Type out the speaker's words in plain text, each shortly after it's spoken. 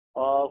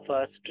of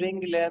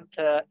string length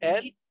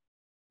L,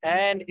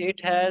 and it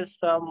has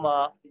some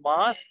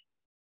mass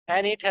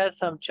and it has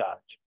some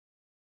charge.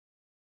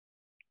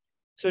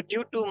 So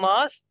due to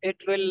mass, it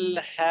will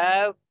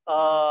have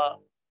a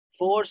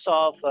force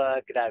of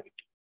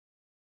gravity,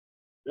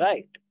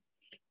 right?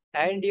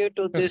 And due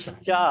to Yes, this sir.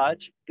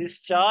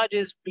 charge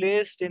is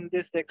placed in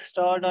this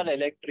external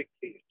electric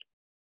field.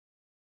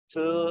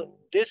 So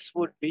this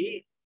would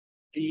be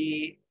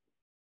the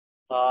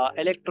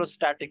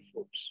electrostatic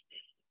force.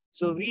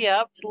 So we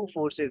have two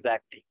forces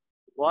acting.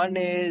 One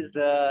is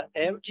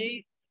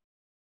mg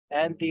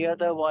and the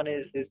other one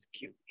is this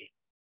QE,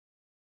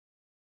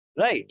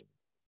 right?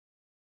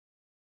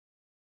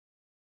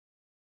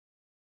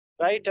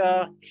 Right,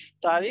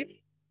 Tarif?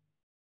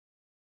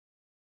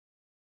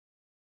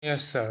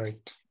 Yes, sir.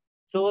 Right.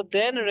 So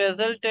then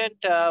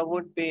resultant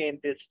would be in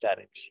this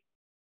direction,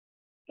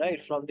 right?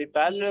 From the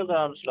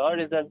parallelogram law,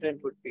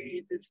 resultant would be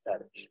in this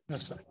direction.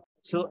 Yes, sir.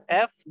 So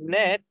F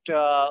net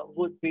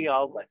would be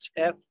how much?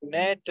 F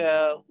net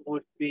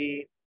would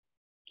be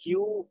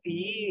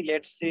QE,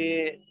 let's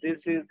say this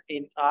is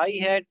in I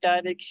hat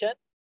direction,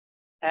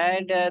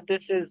 and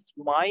this is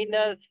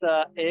minus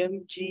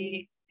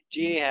mg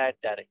j hat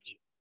direction.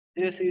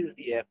 This is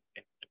the F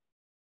net,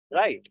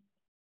 right?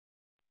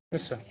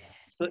 Yes, sir.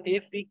 So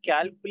if we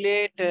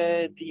calculate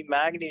the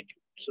magnitude,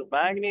 so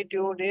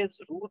magnitude is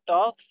root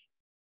of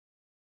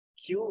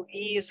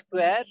QE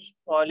square,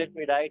 or let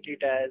me write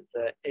it as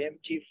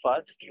mg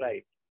first,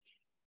 right?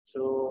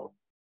 So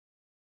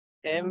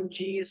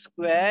mg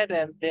square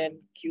and then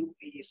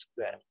QE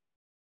square,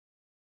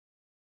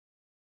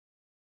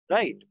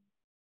 right?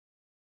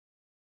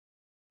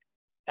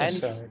 Yes, And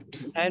sir.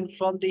 Right. and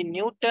from the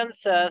Newton's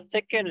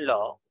second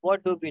law,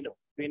 what do we know?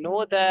 We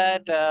know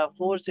that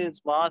force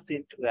is mass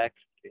into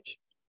acceleration.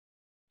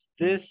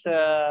 This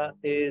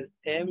is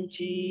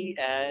mg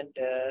and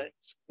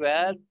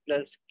square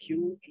plus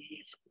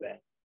QE square,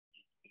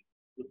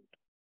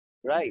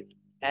 right?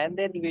 And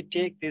then we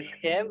take this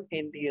m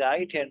in the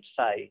right hand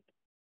side.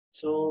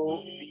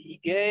 So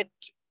we get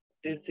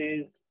this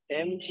is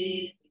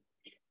mg.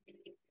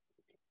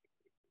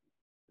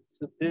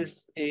 So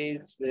this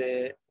is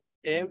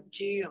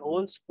mg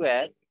whole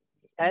square,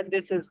 and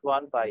this is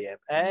 1 by m.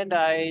 And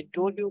I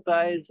told you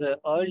guys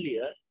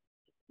earlier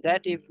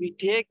that if we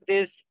take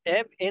this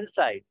m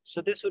inside,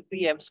 so this would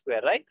be m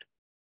square, right?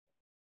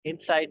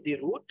 Inside the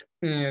root.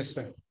 Yes,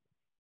 sir.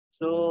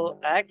 So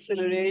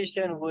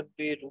acceleration would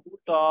be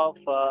root of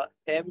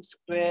m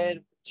square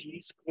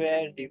g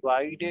square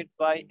divided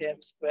by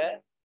m square,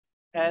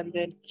 and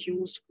then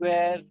q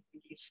square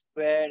v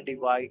square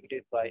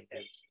divided by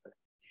m square.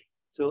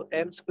 So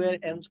m square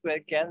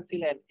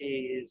cancel, and a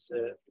is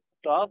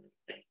root of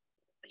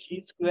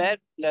g square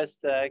plus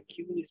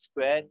q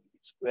square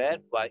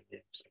by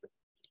m square.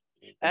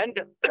 And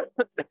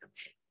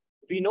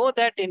we know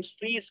that in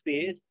free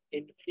space,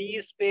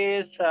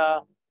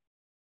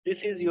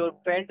 this is your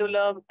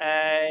pendulum,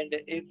 and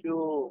if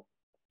you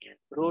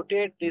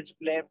rotate this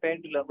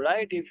pendulum,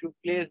 right? If you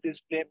place this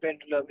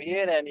pendulum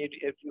here, and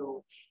if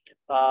you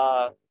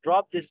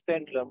drop this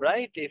pendulum,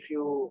 right? If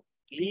you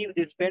leave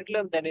this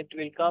pendulum, then it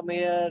will come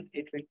here,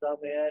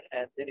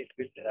 and then it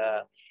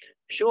will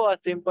show a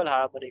simple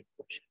harmonic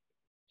motion.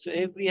 So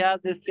if we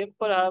have this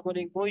simple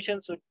harmonic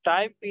motion, so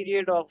time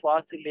period of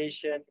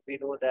oscillation, we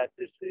know that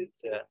this is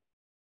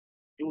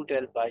 2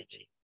 del by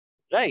G,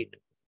 right?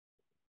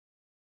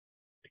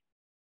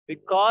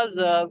 Because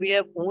we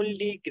have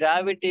only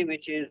gravity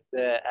which is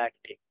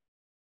acting,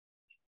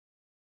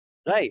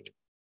 right?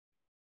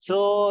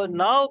 So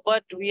now,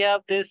 but we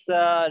have this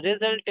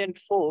resultant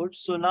force.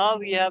 So now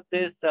we have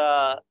this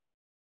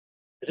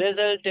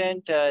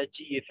resultant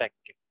G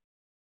effective,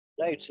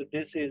 right? So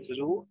this is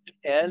root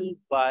L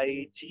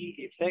by G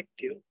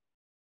effective,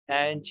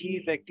 and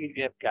G effective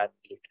we have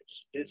calculated.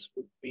 So this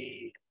would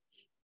be,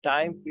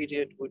 time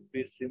period would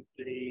be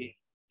simply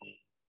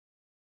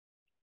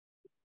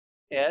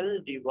L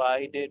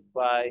divided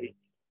by,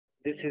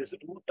 this is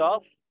root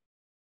of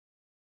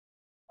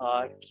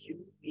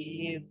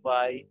QE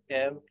by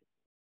M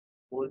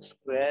whole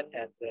square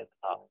and then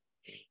half.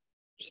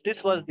 So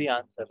this was the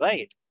answer,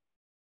 right?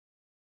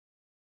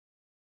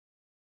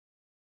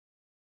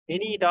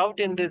 Any doubt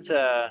in this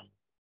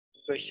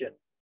question?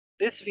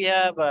 This we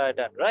have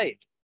done, right?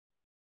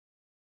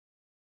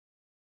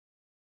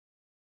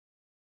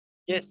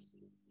 Yes.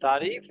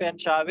 Tarif and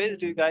Chavez,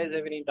 do you guys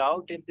have any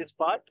doubt in this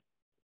part?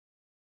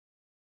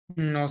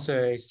 No,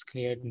 sir. It's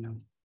clear now.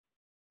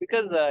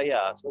 Because,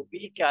 yeah, so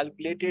we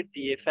calculated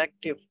the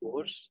effective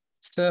force.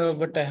 Sir,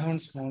 but I have a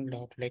small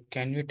doubt. Like,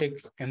 can we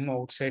take M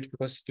outside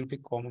because it will be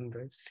common,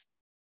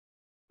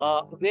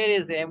 right? Where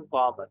is M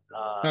common?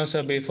 No,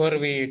 sir. Before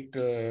we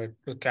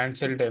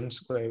cancelled M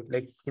square,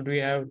 like, could we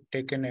have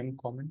taken M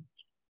common?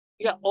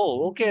 Yeah.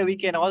 Oh, okay. We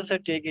can also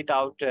take it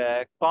out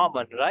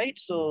common, right?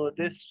 So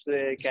this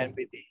can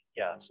be the,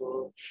 yeah.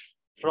 So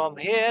from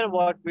here,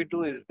 what we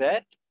do is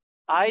that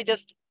I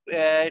just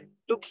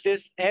took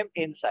this M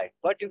inside,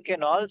 but you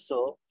can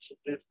also, so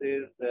this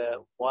is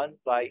 1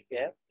 by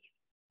M,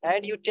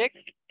 and you take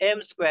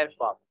M square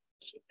form.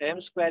 So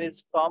m square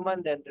is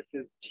common, then this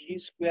is g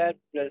square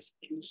plus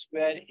q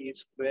square e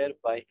square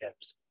by m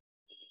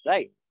square,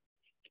 right?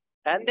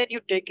 And then you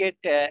take it,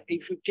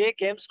 if you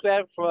take m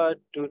square to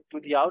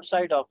the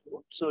outside of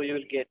root, so you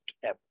will get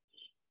m,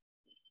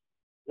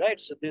 right?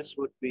 So this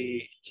would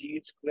be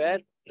g square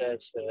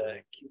plus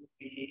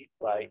qp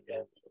by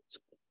m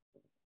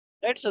square,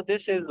 right? So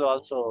this is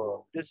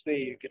also, this way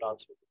you can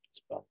also do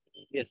this problem.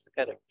 Yes,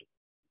 correct.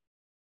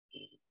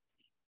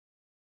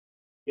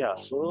 Yeah,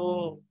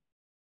 so,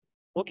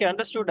 okay,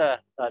 understood,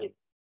 Tariq.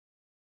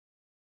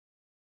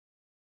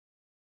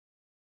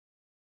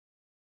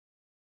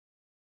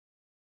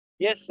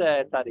 Yes,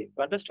 Tariq,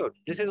 understood.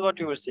 This is what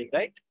you were saying,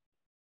 right?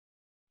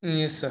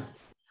 Yes, sir.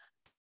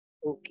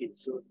 Okay,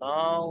 so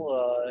now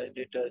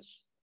let us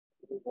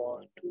move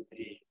on to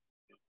the.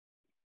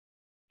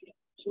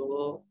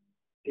 So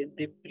in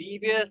the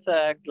previous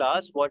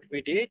class, what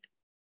we did,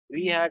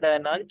 we had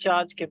an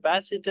uncharged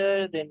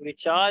capacitor, then we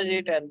charged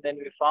it, and then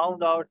we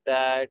found out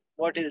that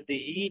what is the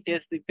heat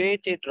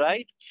dissipated,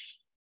 right?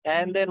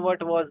 And then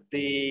what was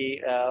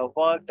the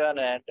work done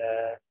and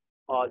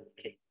all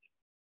things.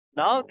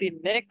 Now the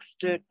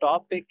next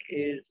topic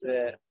is,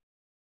 okay,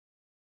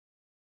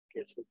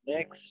 so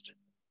next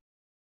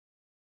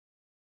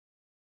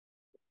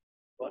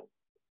one.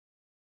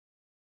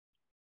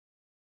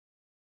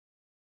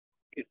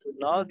 Okay, so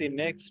now the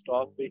next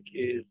topic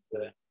is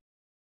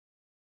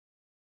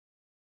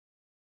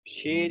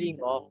sharing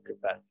of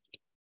capacity.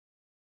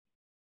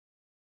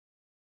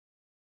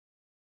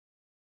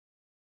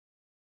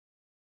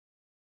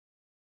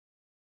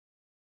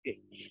 Okay.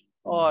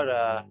 Or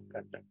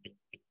conductor.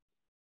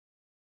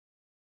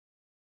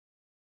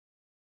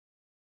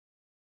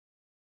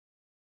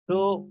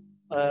 So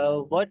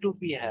what do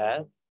we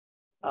have?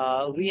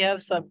 We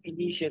have some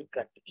initial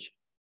condition.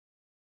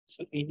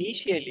 So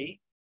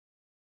initially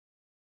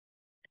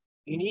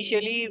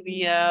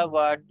we have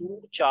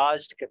two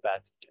charged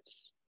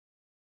capacitors.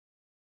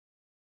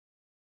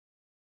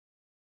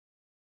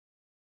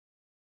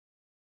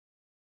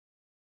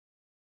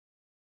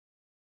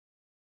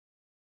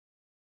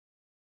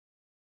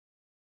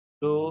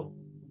 So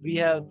we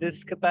have this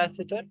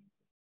capacitor,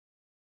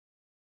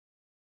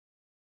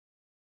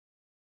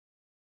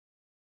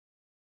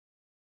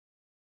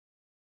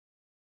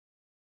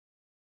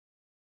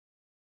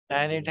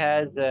 and it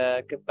has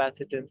a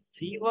capacitance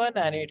C1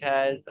 and it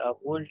has a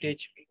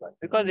voltage V1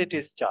 because it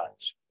is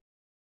charged,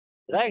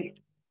 right?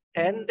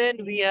 And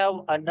then we have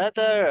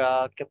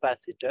another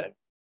capacitor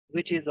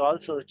which is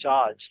also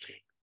charged.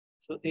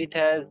 So it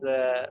has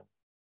the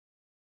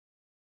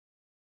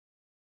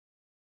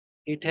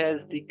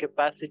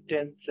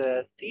capacitance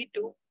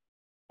C2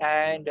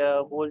 and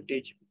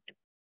voltage V2,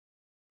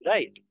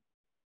 right?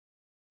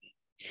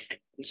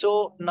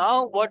 So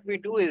now what we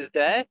do is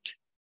that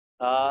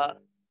uh,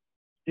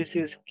 this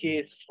is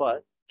case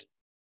first,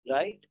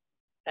 right?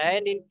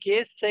 And in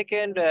case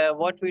second,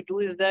 what we do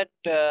is that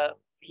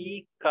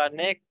we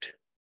connect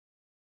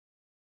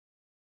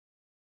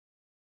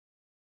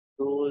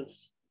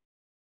those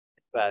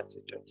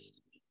capacitors,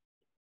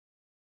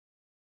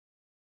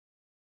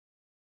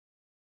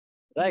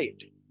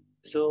 right?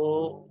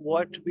 So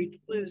what we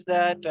do is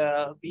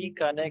that we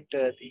connect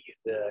these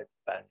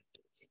capacitors.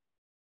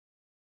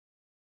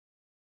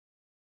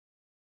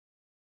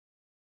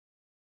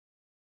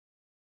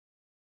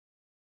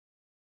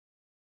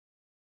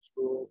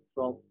 So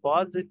from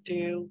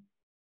positive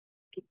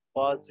to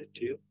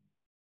positive,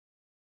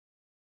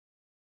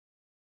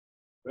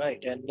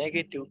 right, and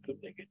negative to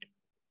negative.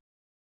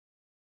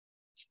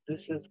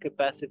 This is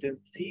capacitance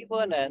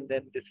C1 and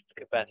then this is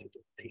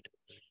capacitance C2.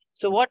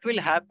 So what will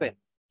happen?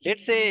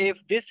 Let's say if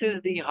this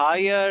is the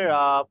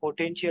higher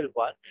potential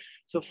one.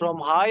 So from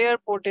higher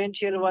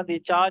potential one, the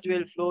charge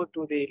will flow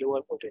to the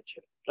lower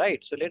potential,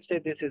 right? So let's say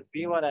this is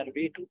V1 and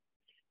V2.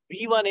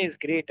 V1 is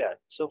greater.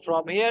 So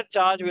from here,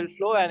 charge will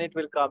flow and it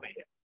will come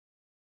here.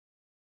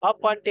 Up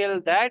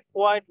until that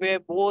point where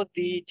both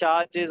the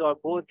charges or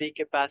both the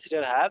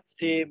capacitor have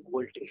same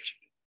voltage,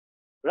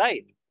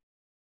 right?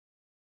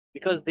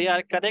 Because they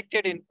are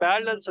connected in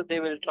parallel, so they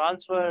will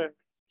transfer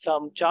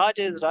some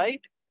charges,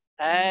 right?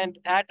 And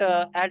at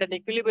an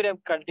equilibrium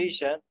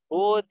condition,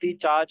 both the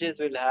charges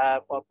will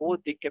have, or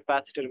both the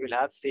capacitor will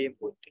have same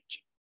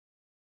voltage.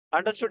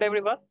 Understood,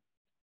 everyone?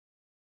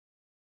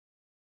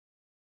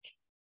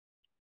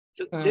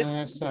 So this,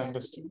 Yes, I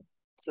understood.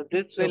 so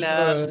this So will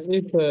have.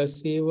 if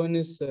C1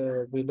 is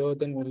below,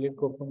 then will it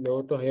go from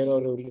low to higher or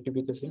will it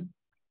be the same?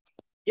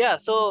 Yeah,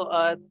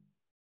 so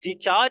the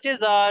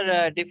charges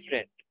are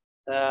different.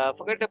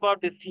 Forget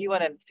about the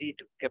C1 and C2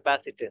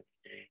 capacitance.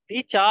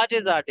 The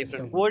charges are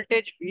different. Yes,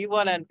 Voltage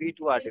V1 and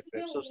V2 are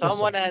different. So yes,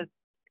 someone has,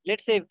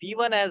 let's say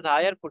V1 has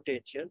higher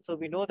potential. So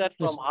we know that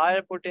from yes,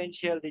 higher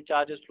potential, the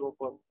charges flow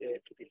from there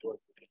to the lower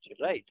potential,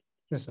 right?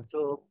 yes, sir.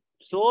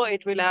 So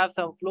it will have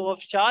some flow of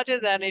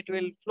charges and it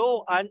will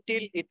flow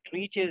until it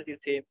reaches the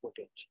same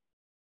potential,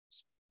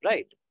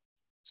 right?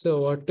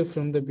 So what if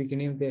from the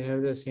beginning they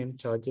have the same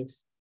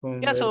charges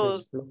from Yeah, where so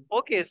it's flow?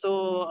 okay,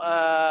 so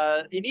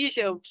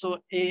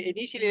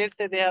initially let's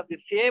say they have the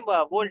same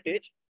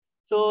voltage.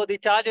 So the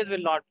charges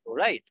will not flow,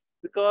 right?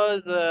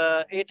 Because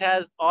it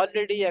has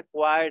already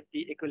acquired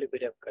the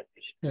equilibrium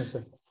condition. Yes,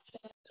 sir.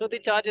 So the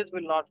charges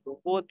will not flow.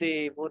 Both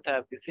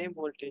have the same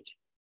voltage,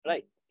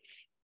 right?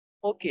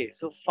 Okay.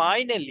 So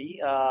finally,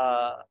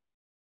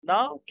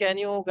 now can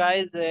you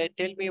guys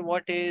tell me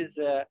what is?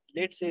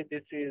 Let's say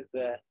this is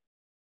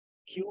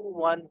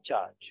Q1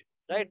 charge,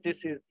 right? This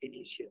is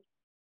initial.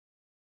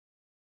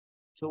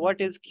 So what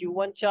is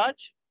Q1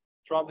 charge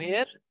from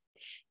here?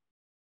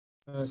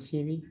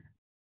 CV.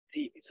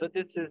 CV. So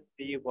this is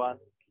C1.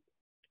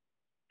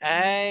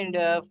 And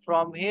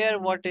from here,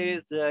 what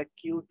is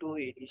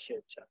Q2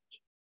 initial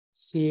charge?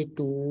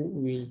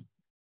 C2V.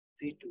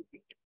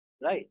 C2V2,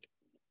 right?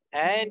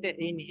 And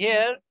in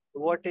here,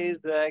 what is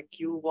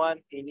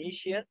Q1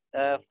 initial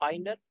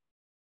final?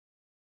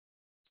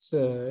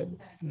 So,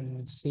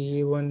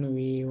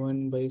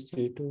 C1V1 by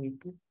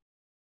C2V2.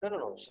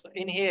 No. So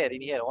in here,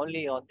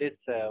 only on this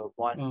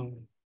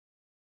one.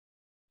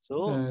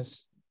 So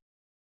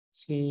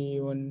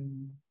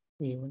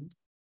C1V1.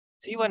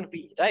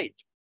 C1V, right?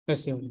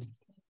 C1.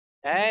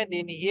 And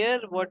in here,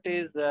 what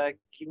is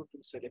Q2?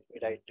 So let me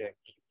write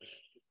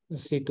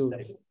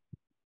C2V.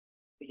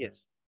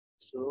 yes.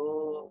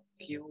 So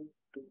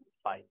Q2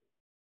 final.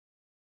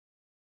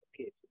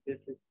 Okay, so this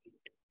is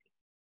C2.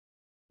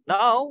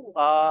 Now,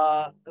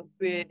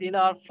 in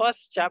our first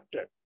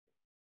chapter,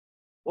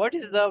 what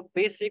is the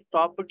basic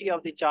property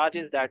of the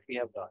charges that we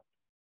have learned?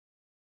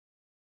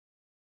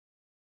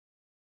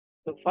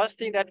 The first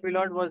thing that we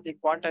learned was the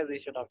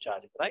quantization of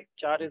charges, right?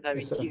 Charges have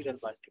Yes, sir. integral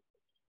multiple.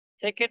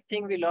 Second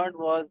thing we learned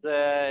was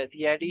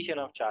the addition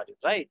of charges,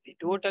 right? The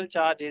total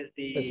charge is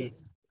Yes, sir. the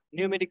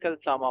numerical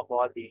sum of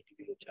all the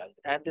individual charges.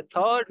 And the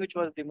third, which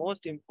was the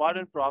most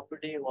important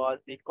property, was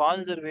the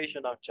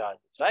conservation of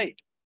charges, right?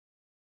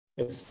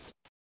 Yes.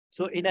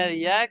 So in a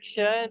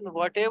reaction,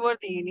 whatever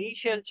the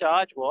initial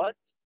charge was,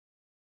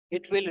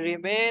 it will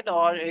remain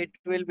or it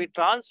will be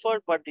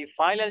transferred, but the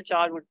final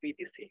charge would be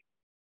the same,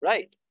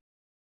 right?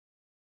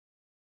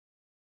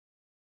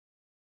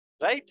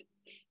 Right?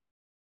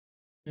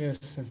 Yes,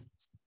 sir.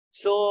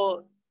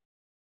 So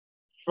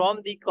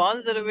from the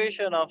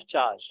conservation of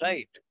charge,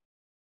 right?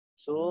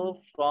 So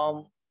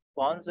from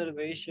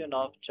conservation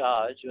of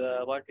charge,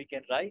 what we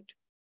can write?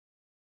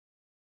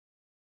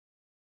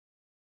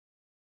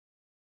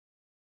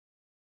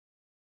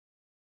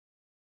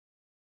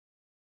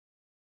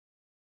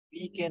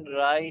 We can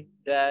write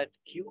that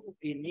Q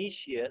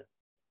initial,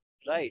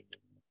 right?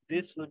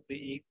 This would be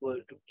equal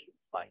to Q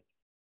final.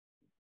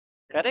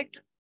 Correct?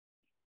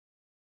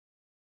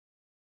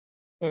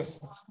 Yes,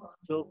 sir.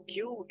 So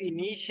Q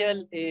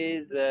initial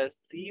is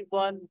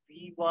C1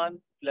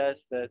 V1 plus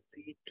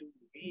C2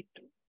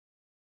 V2,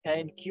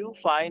 and Q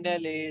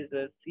final is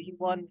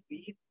C1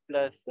 V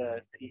plus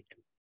C2.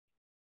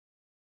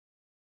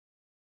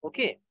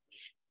 Okay.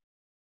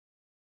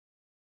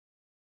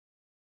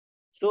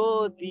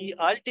 So the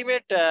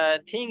ultimate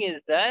thing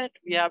is that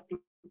we have to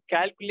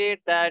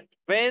calculate that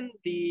when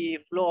the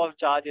flow of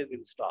charges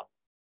will stop.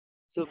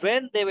 So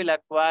when they will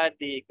acquire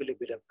the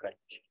equilibrium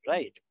condition,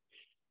 right?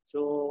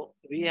 So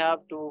we have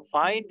to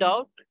find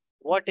out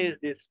what is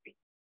this P.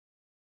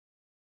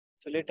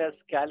 So let us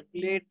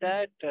calculate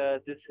that.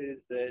 This is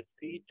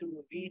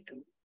C2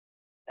 V2,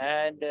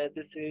 and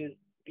this is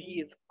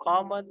V is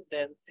common,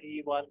 then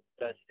C1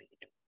 plus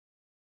C2.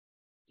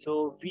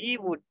 So V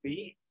would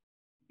be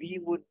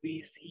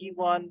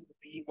C1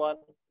 V1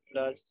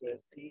 plus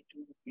C2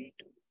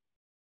 V2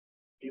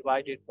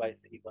 divided by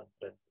C1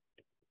 plus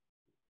C2.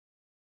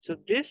 So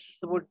this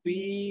would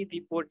be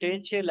the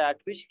potential at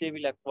which they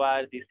will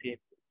acquire the same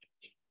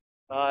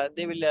potential.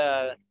 They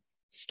will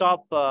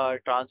stop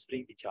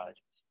transferring the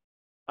charges.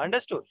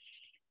 Understood?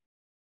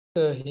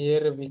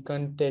 Here we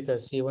can take a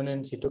C1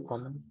 and C2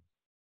 common.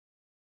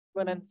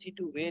 C1 and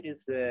C2, where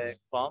is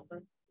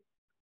common?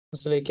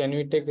 So like, can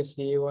we take a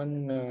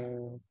C1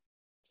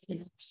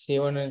 and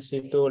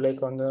C2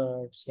 like on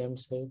the same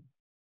side?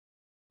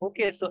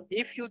 Okay, so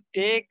if you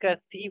take a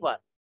C1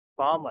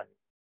 common,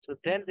 so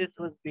then this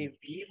would be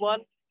V1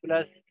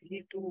 plus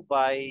C2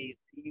 by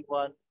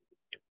C1.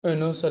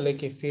 No, so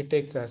like if we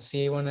take a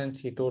C1 and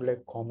C2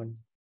 like common.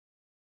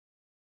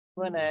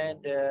 C1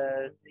 and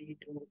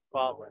C2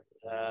 common.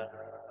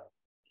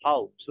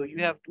 How? So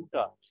you have two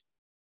terms.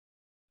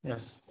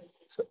 Yes.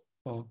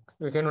 So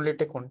we can only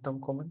take one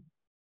term common.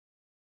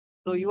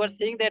 So you are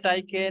saying that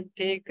I can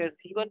take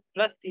C1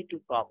 plus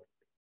C2 common.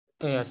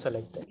 Yeah,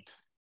 select that.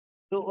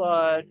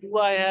 So do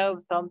I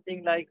have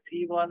something like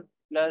C1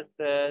 plus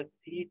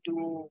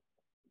C2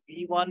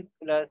 V1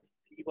 plus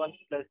C1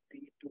 plus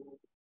C2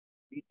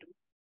 V2?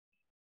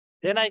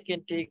 Then I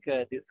can take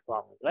this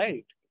common,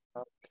 right?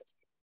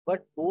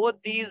 But both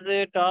these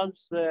terms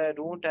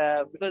don't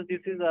have, because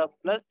this is a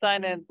plus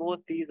sign and both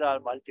these are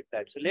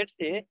multiplied. So let's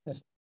say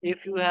Yes.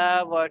 if you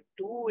have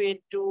 2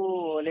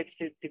 into, let's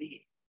say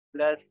 3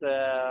 plus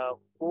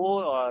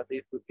 4, or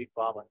this would be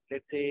common.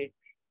 Let's say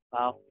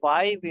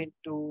 5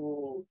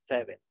 into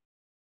 7.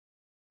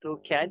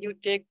 So can you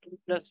take 2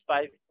 plus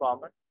 5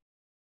 common?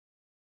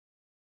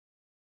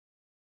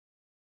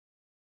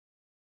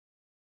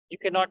 You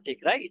cannot take,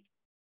 right?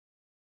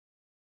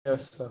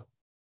 Yes, sir.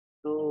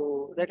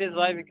 So that is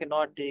why we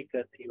cannot take a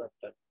C1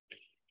 plus.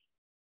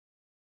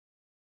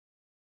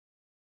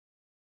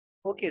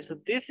 Okay, so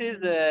this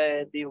is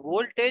the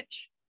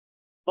voltage,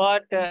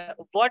 but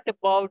what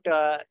about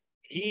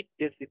heat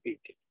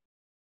dissipated,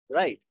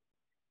 right?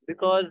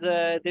 Because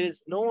there is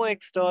no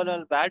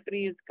external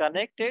batteries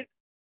connected,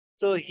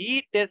 so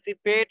heat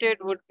dissipated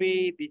would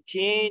be the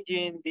change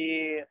in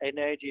the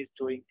energy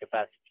storing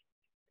capacity.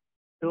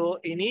 So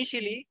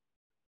initially,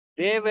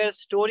 they were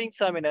storing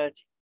some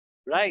energy,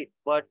 right?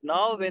 But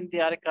now when they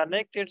are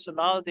connected, so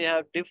now they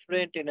have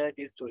different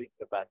energy storing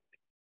capacity.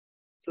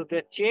 So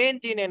the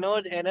change in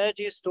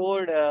energy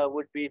stored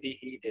would be the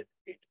heat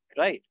dissipated,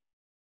 right?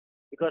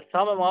 Because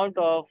some amount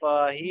of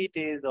heat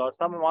is or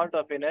some amount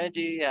of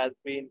energy has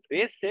been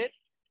wasted,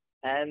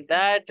 and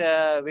that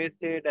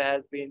wasted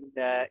has been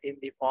in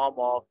the form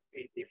of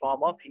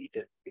heat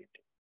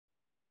dissipated.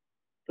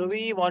 So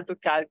we want to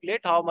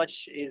calculate how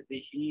much is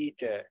the heat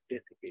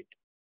dissipated,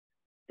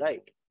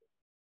 right?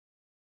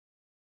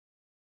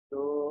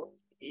 So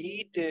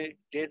heat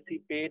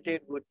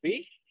dissipated would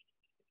be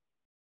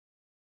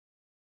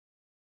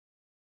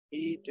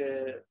heat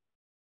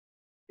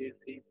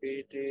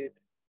dissipated.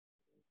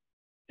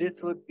 This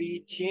would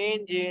be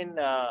change in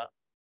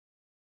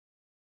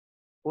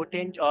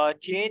potential or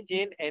change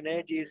in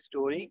energy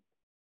storing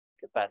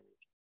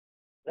capacity,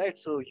 right?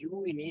 So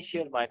U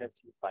initial minus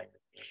U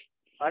final.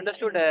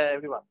 Understood,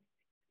 everyone?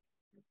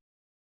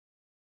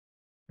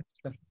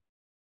 Sir.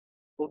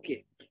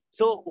 Okay.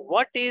 So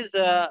what is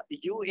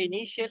U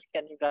initial?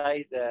 Can you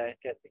guys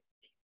tell me?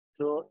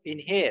 So in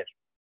here,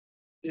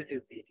 this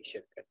is the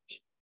initial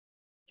condition.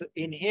 So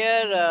in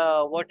here,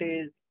 what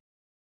is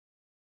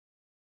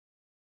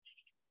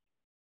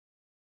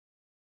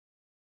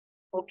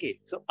okay?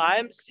 So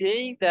I'm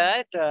saying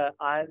that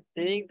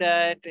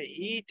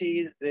heat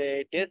is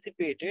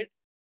dissipated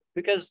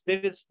because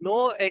there is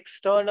no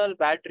external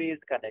batteries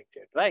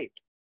connected, right?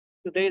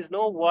 So there is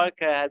no work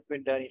has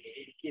been done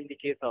in the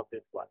case of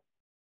this one.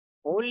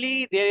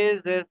 Only there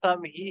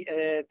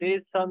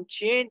is some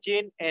change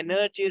in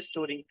energy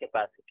storing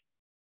capacity.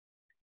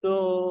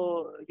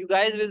 So you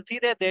guys will see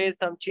that there is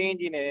some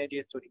change in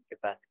energy storing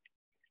capacity.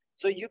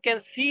 So you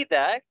can see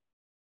that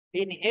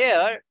in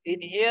here,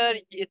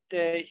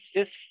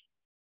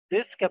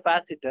 this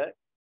capacitor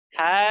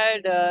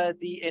had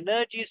the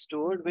energy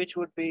stored, which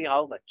would be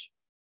how much?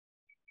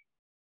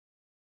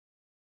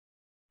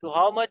 So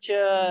how much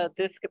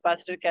this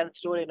capacitor can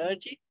store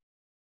energy?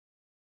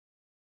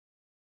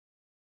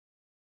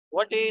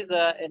 What is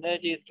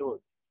energy stored?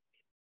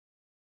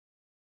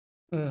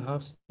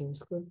 Half C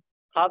square.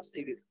 Half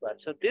CV square.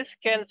 So this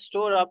can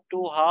store up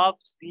to half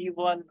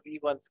C1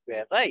 V1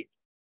 square, right?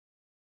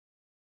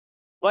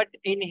 But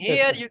in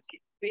Yes, here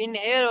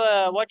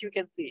sir. what you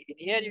can see? In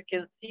here you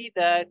can see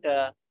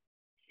that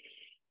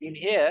in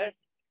here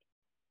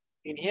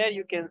in here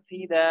you can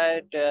see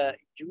that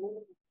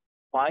U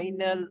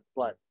final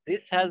one.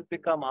 This has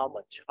become how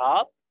much?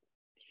 Half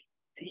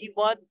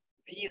C1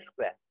 V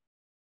square,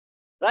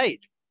 right?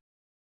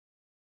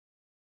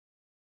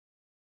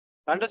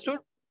 Understood?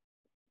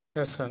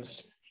 Yes, sir.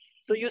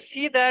 So you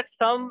see that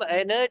some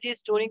energy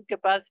storing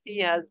capacity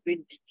has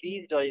been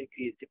decreased or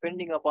increased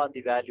depending upon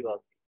the value of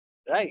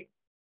it, right?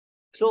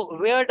 So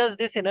where does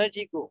this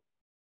energy go?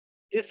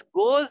 This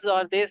goes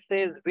or this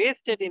is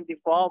wasted in the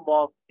form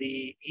of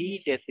the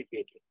heat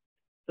dissipated.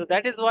 So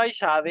that is why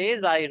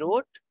Chavez, I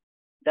wrote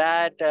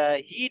that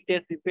heat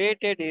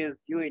dissipated is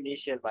U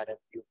initial minus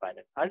U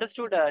final.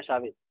 Understood,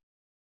 Chavez?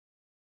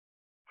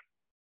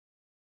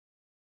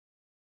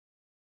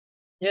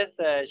 Yes,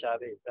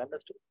 Chavez,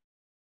 understood.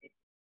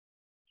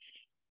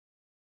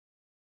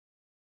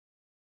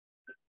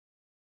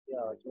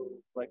 Yeah,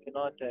 I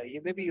cannot,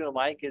 maybe your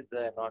mic is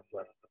not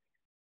working.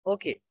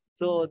 Okay,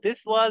 so this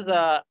was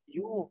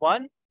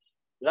U1,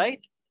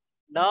 right?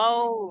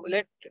 Now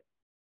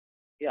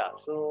yeah,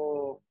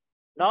 so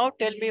now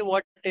tell me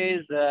what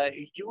is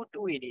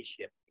U2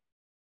 initial.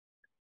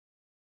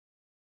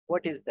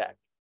 What is that?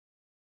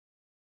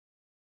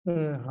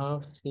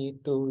 Half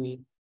C2 V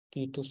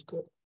T2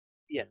 square.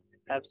 Yes,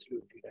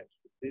 absolutely right.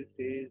 This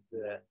is,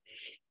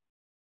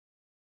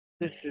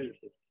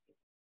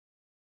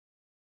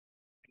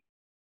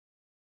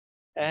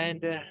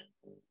 and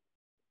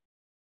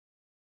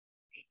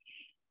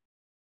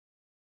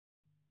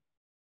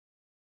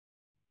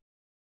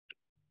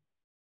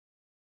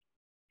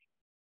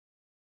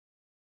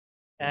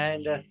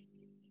and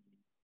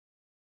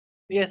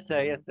yes,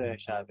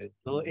 Shabir.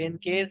 So in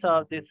case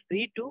of this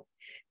C2,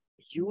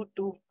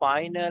 U2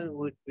 final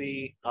would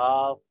be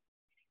half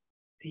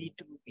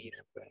C2B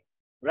square,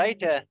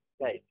 right?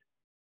 Right.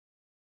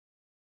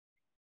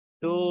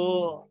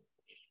 So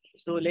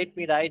let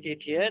me write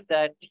it here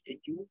that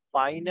U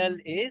final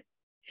is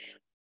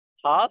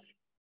half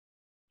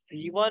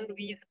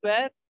C1V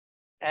square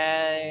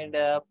and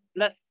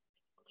plus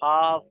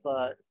half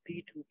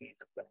C2B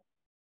square.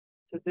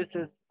 So this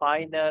is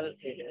final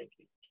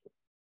energy.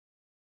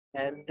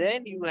 And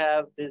then you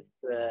have this,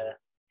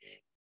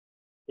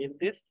 in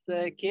this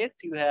case,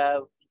 you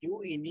have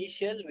U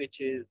initial, which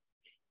is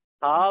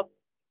half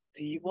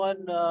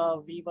C1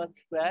 V1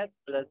 square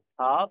plus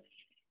half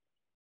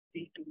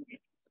C2 V2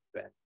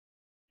 square.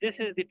 This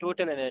is the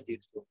total energy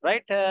stored,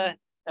 right,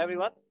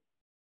 everyone?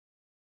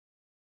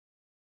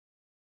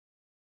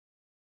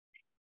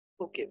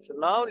 Okay, so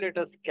now let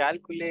us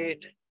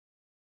calculate.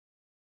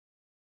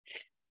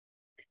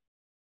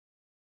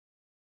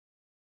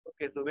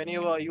 Okay, so when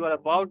you are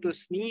about to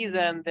sneeze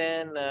and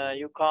then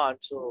you can't,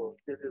 so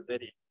this is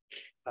very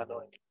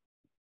annoying.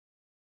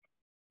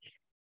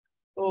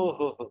 Oh,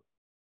 ho, ho.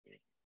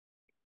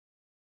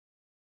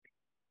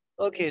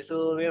 Okay,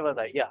 so where was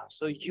I? Yeah,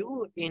 so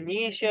U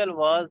initial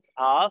was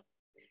half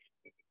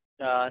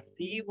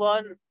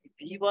C1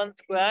 V1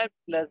 square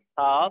plus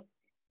half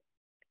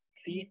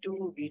C2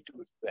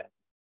 V2 square.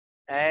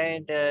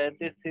 And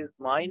this is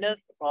minus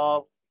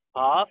of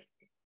half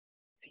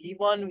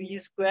C1 V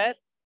square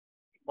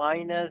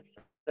minus,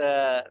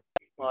 let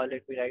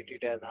me write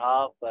it as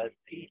half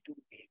C2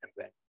 V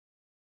square.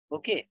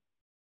 Okay,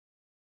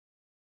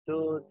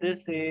 so this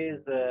is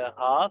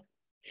half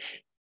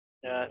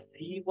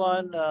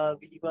C1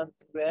 V1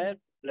 square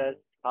plus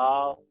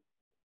half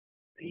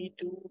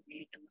C2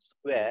 V2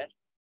 square.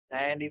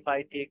 And if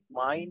I take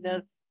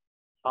minus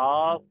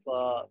half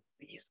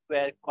V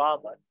square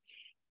common,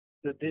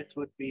 so this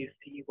would be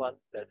C1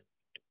 plus.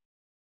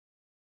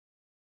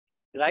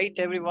 Right,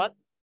 everyone?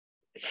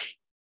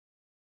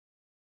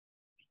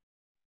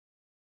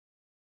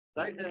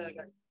 Right,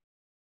 guys?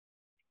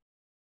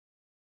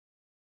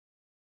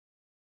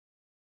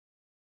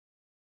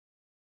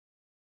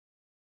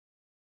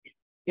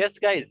 Yes,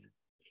 guys.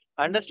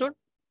 Understood?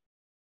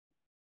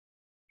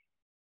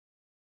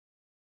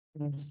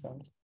 Yes, sir.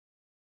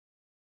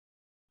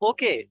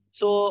 Okay.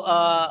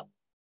 So,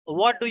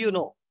 what do you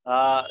know?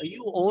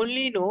 You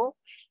only know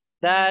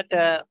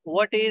that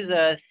what is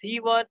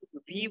C1,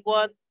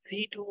 V1,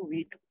 C2,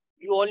 V2.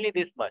 You only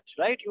this much,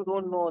 right? You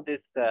don't know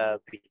this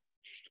V.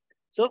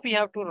 So we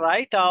have to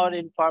write our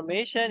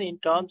information in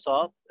terms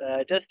of,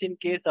 just in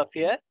case of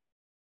here,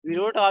 we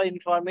wrote our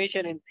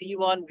information in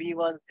C1,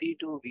 V1,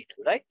 C2,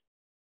 V2, right?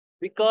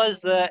 Because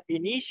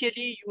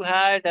initially you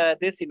had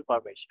this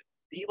information,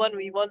 C1,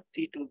 V1,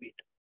 C2, V2.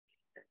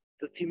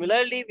 So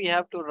similarly, we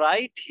have to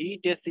write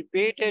heat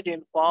dissipated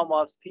in form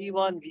of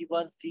C1,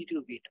 V1, C2,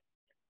 V2,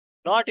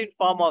 not in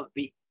form of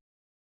V.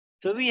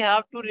 So we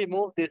have to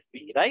remove this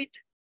V, right?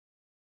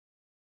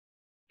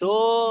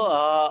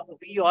 So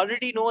we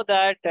already know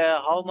that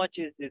how much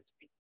is this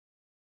V.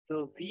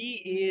 So V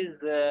is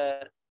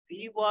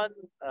C1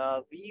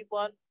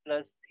 V1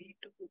 plus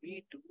C2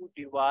 V2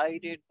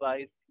 divided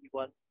by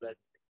C1 plus,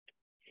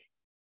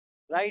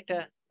 right,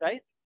 guys?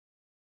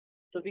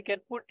 So we can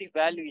put the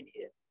value in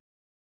here.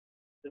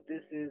 So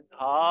this is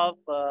half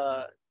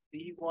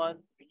C1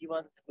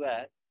 V1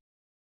 square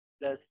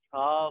plus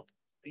half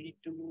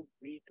C2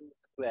 V2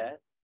 square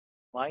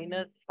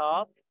minus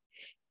half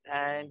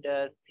and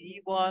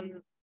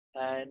C1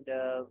 and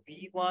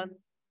V1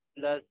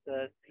 plus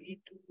C2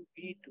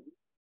 V2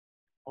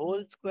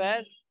 whole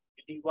square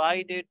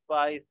divided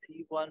by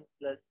C1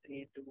 plus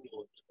C2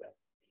 whole square.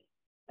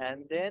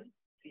 And then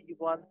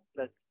C1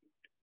 plus C2.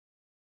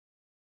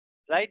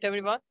 Right,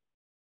 everyone?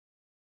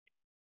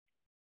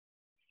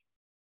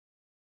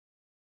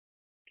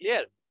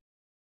 Clear?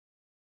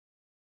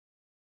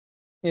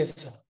 Yes,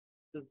 sir.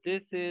 So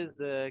this is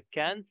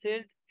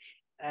cancelled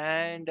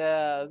and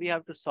we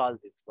have to solve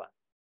this one.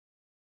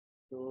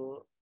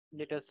 So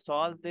let us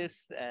solve this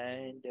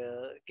and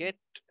get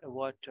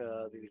what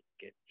we will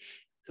get.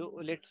 So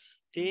let's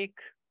take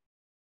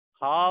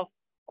half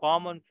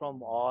common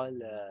from all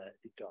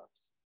the terms.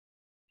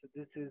 So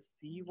this is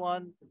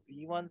C1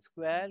 V1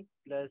 square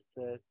plus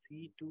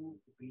C2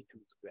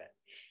 V2 square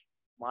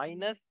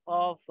minus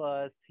of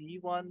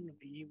C1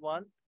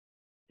 V1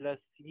 plus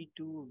C2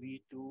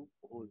 V2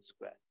 whole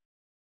square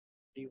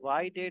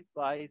divided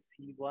by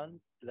C1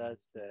 plus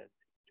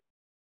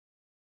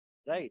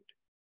right.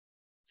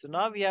 So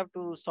now we have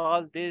to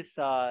solve this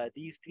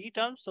these three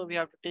terms. So we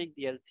have to take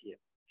the LCM,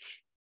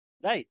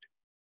 right?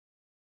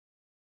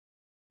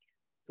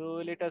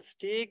 So let us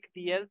take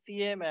the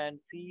LCM and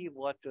see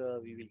what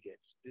we will get.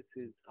 This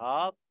is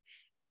half,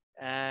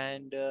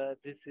 and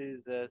this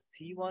is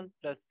C1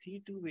 plus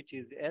C2, which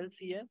is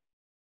LCM.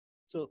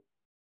 So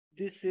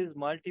this is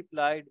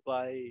multiplied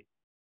by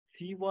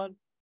C1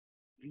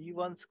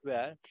 V1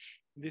 square.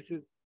 This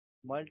is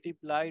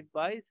multiplied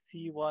by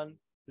C1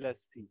 plus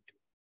C2.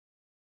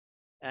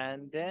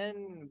 And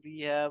then we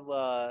have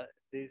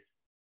this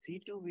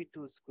C2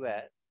 V2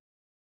 square.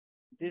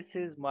 This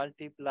is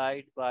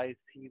multiplied by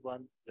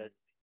C1 plus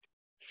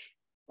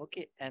C2.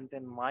 Okay, and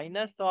then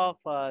minus of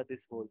this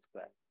whole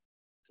square.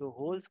 So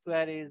whole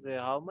square is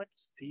how much?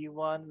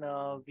 C1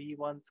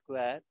 V1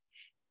 square.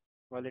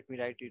 Well, let me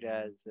write it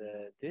as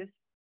this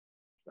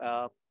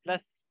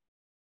plus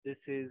this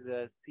is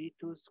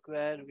C2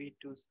 square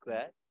V2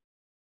 square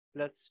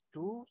plus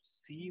 2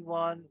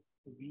 C1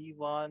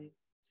 V1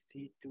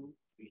 C2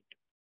 V2.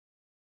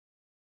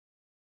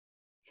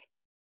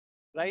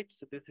 Right?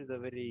 So this is a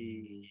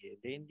very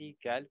lengthy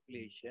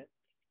calculation.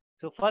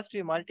 So first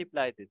we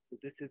multiply this. So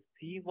this is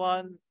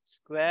C1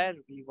 square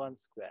V1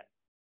 square.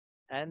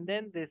 And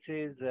then this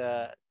is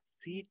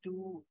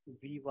C2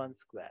 V1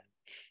 square.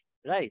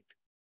 Right.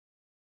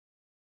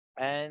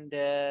 And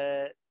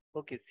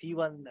okay,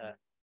 C1.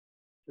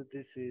 So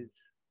this is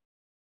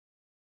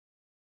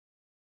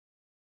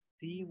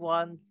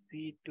C1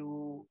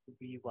 C2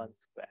 V1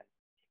 square.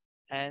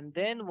 And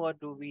then what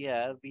do we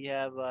have? We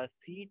have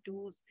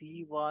C2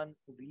 C1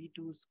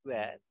 V2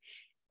 square.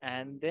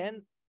 And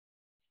then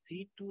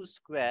C2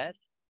 square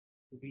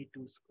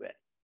V2 square.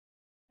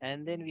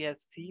 And then we have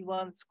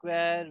C1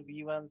 square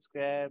V1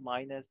 square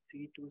minus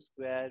C2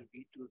 square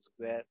V2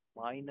 square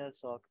minus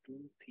of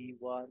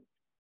 2C1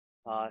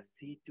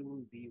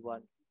 C2 V1.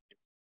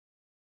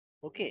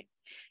 Okay.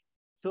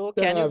 So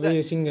can Are you we guys?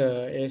 using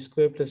a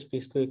square plus b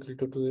square equal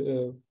to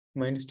 2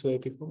 minus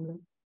 2ab formula?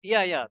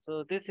 Yeah, yeah.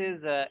 So this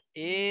is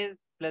A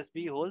plus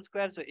B whole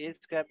square. So A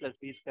square plus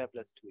B square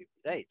plus 2AB,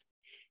 right?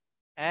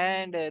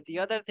 And the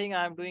other thing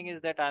I'm doing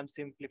is that I'm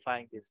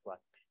simplifying this one.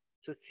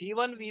 So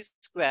C1 V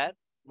square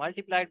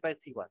multiplied by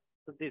C1.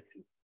 So this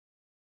is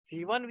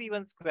C1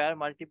 V1 square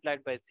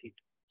multiplied by C2.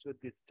 So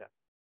this term.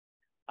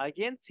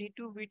 Again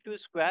C2 V2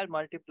 square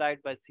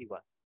multiplied by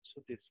C1.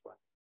 So this one.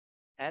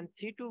 And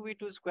C2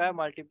 V2 square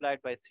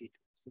multiplied by C2.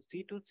 So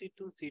C2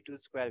 C2 C2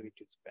 square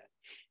V2 square.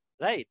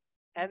 Right?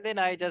 And then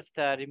I just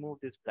remove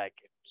this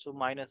bracket. So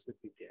minus would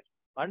be there.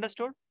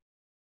 Understood?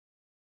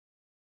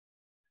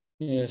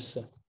 Yes,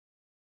 sir.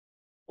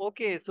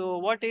 Okay, so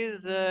what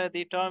is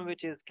the term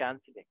which is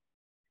cancelling?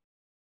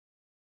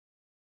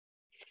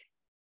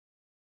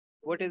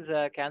 What is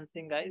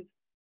cancelling, guys?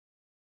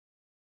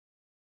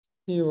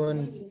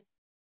 C1.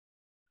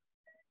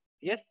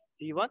 Yes,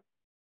 C1.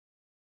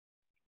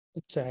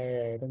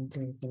 I don't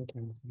think we can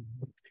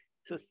cancel.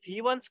 So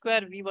C1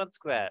 square V1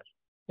 square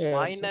Yes,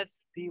 minus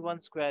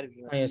C1 square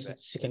V1 yes, square.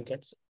 she can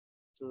cancel.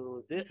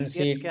 So this And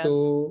gets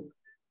cancelled. C2,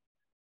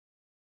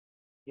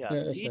 Yeah,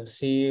 yes, C. sir,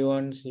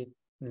 C1, C.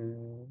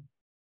 Mm,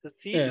 So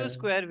C2 yeah,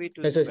 square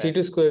V2 yes, sir, square.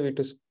 C2 square,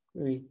 V2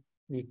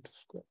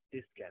 square.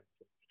 This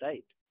cancels,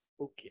 right?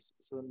 Okay.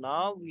 So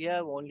now we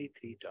have only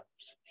three terms.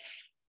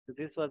 So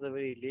this was a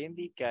very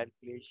lengthy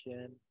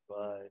calculation,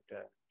 but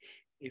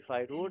if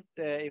I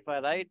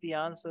write the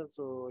answer,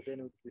 so then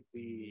it would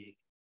be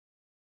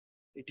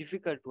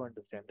difficult to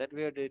understand that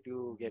where did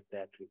you get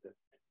that result.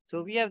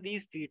 So we have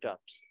these three terms: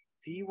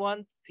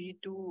 C1,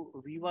 C2,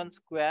 V1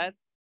 square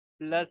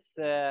plus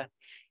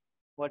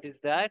what is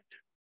that?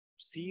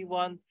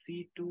 C1,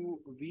 C2,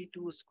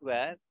 V2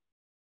 square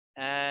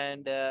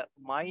and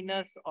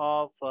minus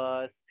of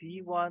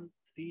C1,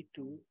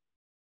 C2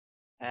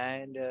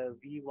 and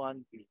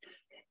V1, V2.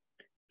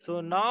 So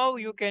now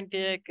you can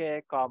take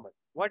a common.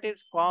 What is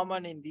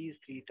common in these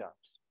three terms?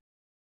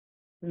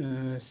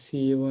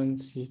 C1,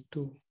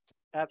 C2,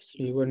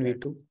 Absolutely V1, right.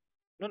 V2.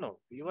 No, no,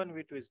 V1,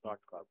 V2 is not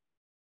common.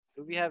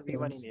 Do we have Seven,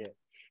 V1 in here?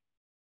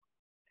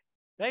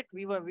 Right?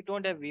 We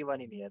don't have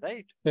V1 in here,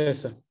 right? yes,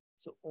 sir.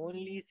 So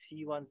only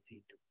C1,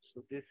 C2.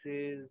 So this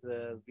is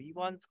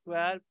V1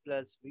 square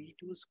plus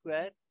V2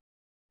 square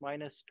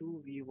minus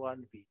 2V1,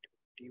 V2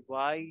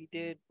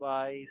 divided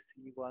by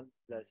C1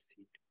 plus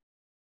C2.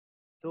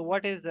 So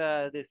what is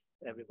this,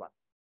 everyone?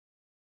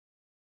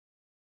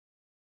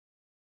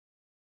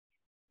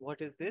 What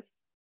is this?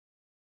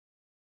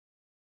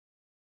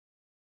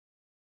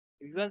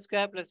 V1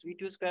 square plus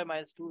V2 square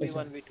minus Yes,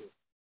 sir. 2V1, V2.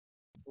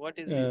 What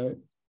is this? Uh,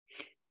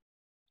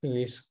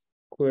 V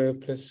square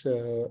plus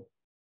A,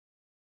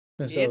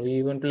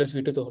 V1 plus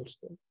V2 the whole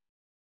square.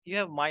 you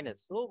have minus,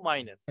 so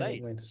minus, Yes, sir,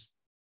 right? minus.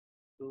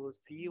 So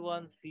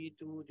C1,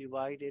 C2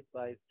 divided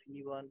by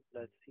C1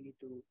 plus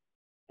C2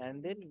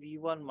 and then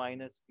V1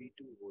 minus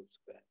V2 whole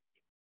square.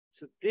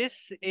 So this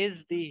is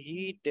the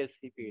heat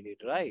dissipated,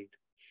 right?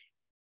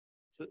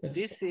 So Yes,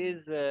 this sir.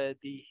 is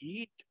the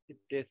heat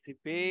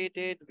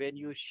dissipated when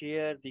you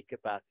share the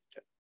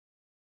capacitor.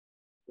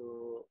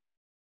 So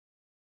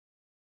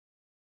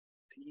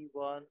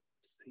C1,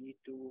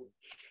 C2,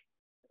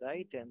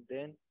 right? And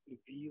then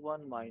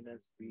V1 minus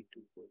V2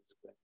 whole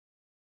square.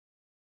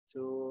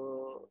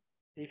 So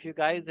if you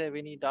guys have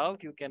any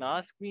doubt, you can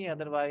ask me.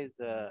 Otherwise,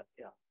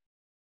 yeah,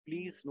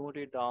 please note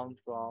it down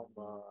from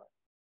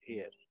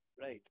here,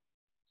 right?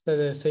 So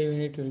the SI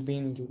unit will be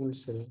in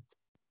joules.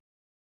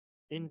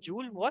 In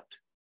joule, what?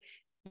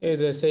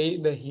 The say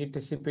the heat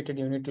dissipated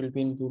unit will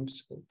be in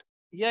joules. Right?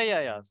 Yeah,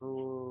 yeah, yeah.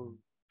 So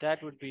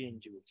that would be in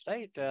joules,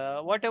 right?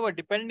 Whatever,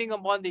 depending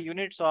upon the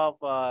units of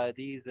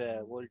these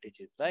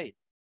voltages, right?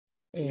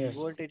 These Yes.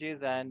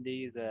 voltages and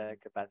these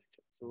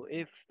capacitors. So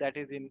if that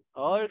is in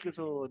erg,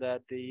 so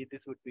that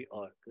this would be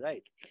erg,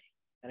 right?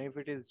 And if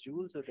it is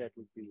joule, so that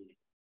would be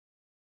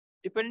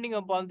depending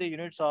upon the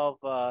units of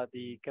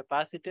the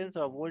capacitance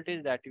or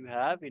voltage that you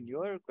have in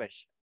your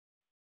question.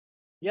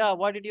 Yeah,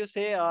 what did you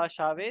say,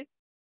 Shave?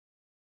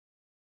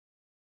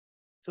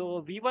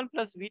 So V1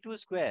 plus V2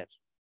 square.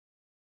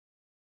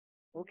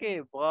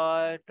 Okay,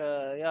 but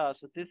yeah,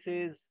 so this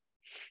is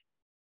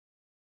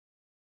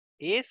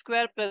A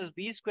square plus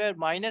B square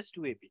minus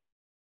 2AB.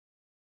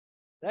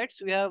 Right?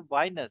 So we have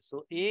minus.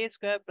 So A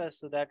square plus,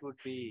 so that would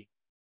be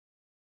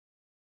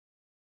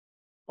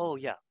Oh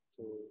yeah.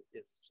 So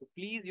yes. So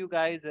please, you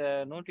guys,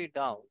 note it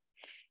down,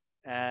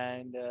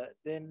 and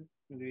then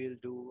we'll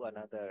do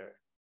another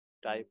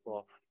type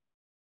of.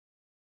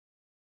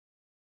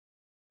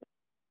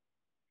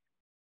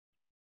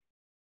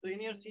 So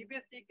in your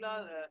CBSE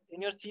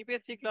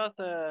class,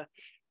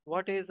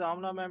 what is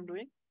Amna ma'am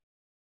doing?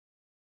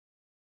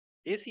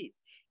 AC.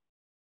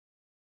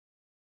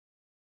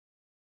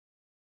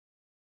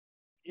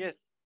 Yes.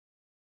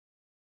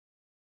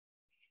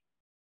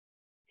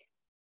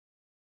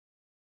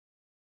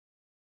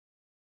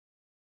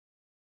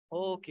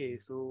 Okay.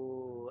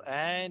 So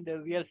and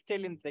we are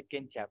still in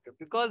second chapter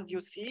because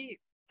you see,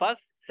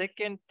 first,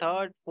 second,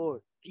 third,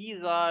 fourth.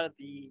 These are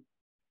the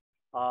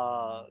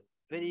uh,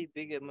 very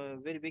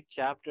big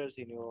chapters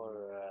in your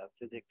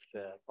physics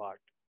part.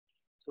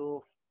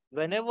 So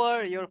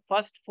whenever your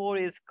first four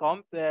is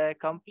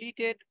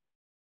completed,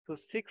 so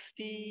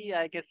 60,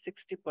 I guess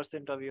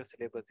 60% of your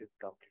syllabus is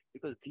complete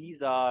because these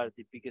are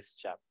the biggest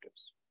chapters.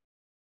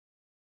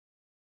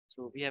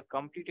 So we have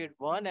completed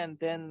one, and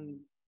then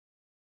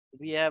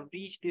we have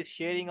reached this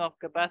sharing of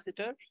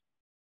capacitors.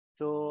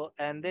 So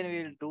and then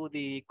we'll do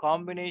the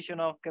combination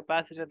of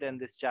capacitor. Then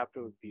this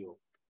chapter would be over.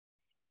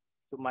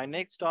 So my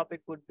next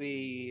topic would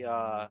be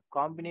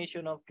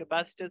combination of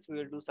capacitors. We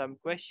will do some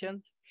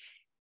questions,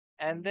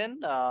 and then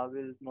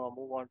we'll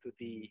move on to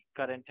the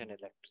current and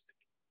electricity.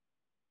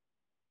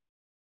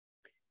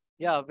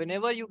 Yeah,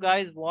 whenever you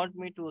guys want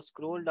me to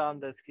scroll down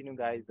the screen, you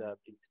guys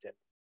please tell.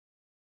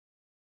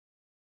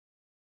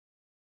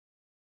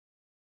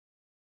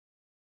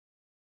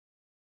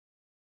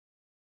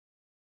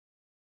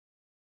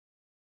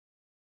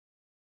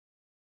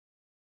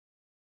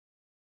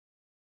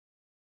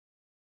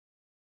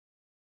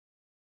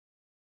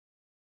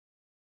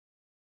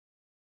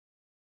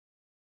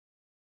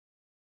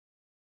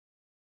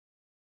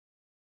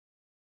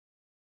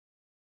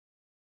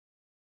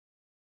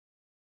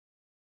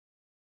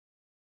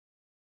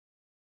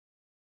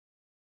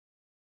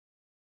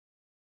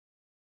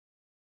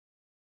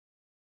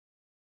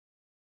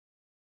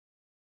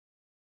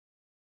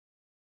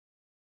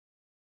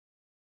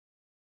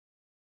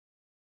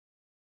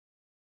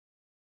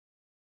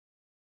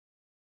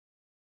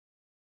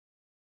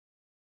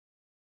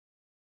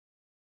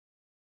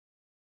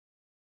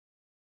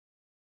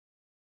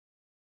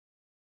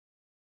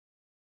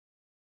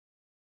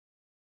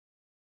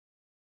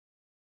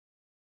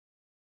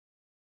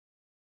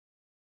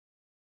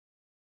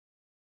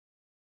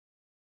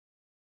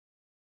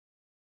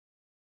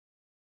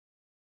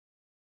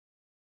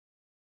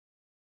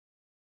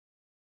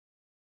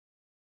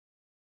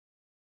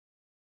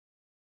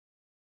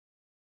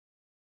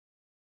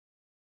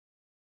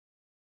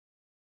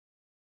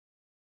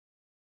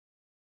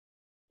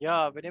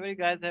 Yeah, whenever you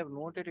guys have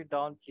noted it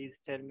down, please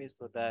tell me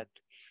so that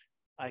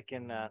I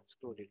can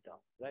scroll it down,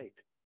 right?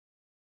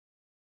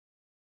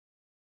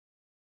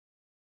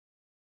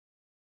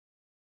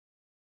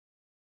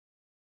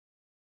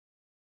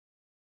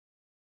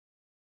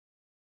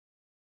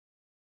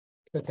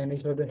 So can you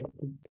show the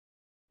heading?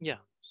 Yeah.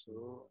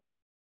 So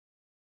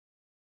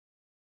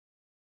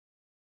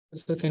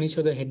So can you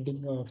show the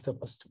heading of the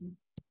first one?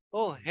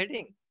 oh,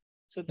 heading.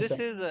 So Yes, this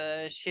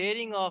sir. is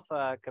sharing of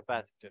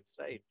capacitors,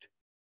 right?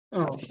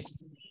 Oh,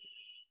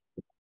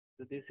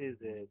 So this is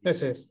the.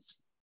 yes, yes.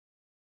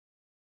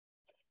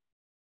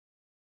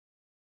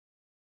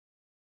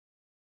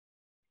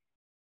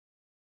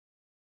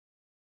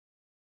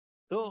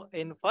 So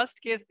in first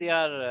case, they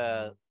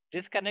are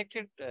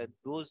disconnected.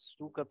 Those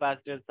two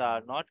capacitors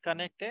are not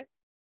connected.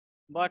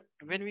 But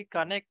when we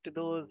connect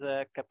those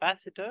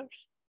capacitors,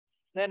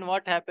 then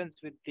what happens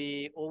with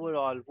the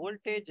overall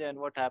voltage and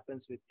what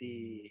happens with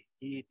the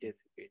heat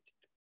dissipated,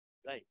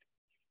 right?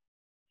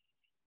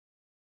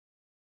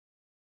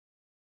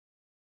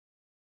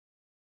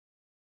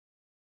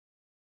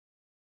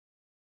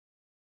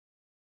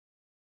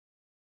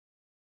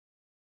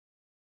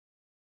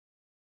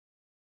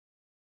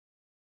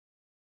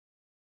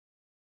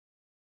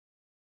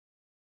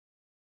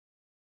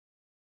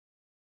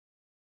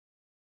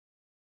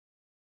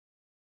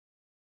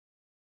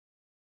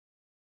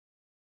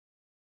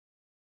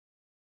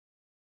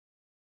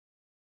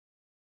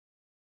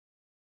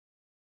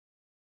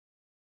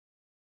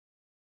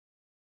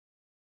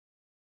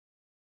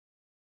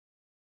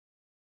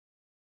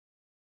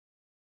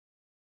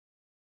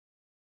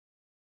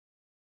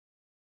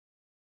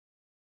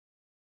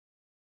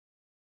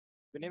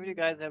 Whenever you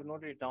guys have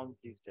noted it down,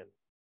 please tell.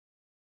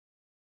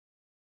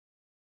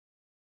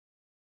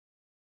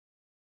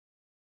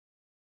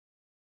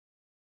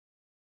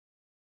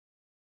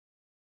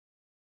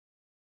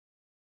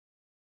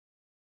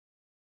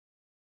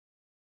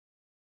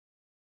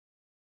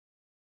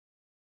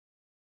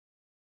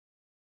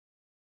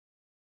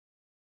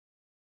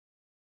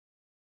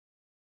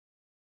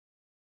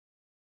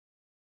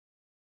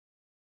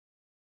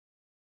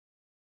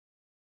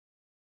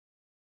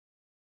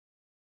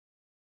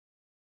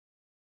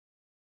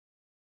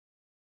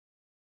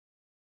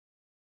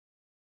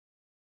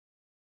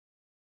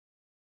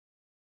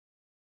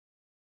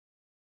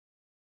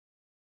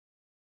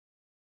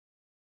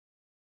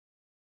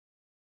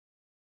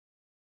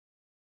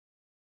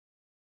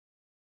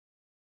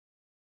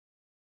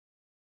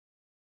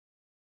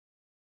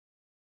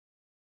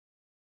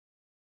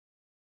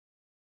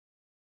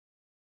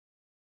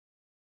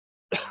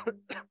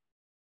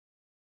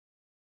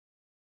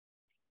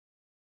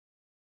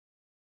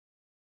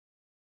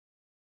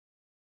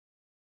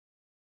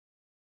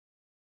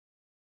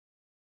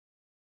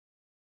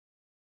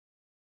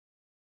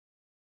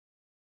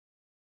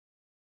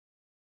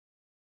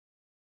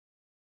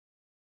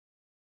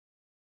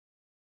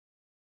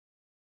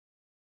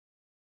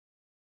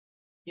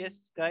 Yes,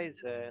 guys,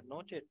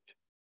 noted.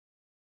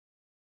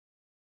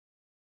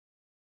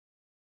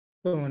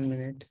 So 1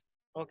 minute.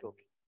 Okay,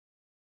 okay.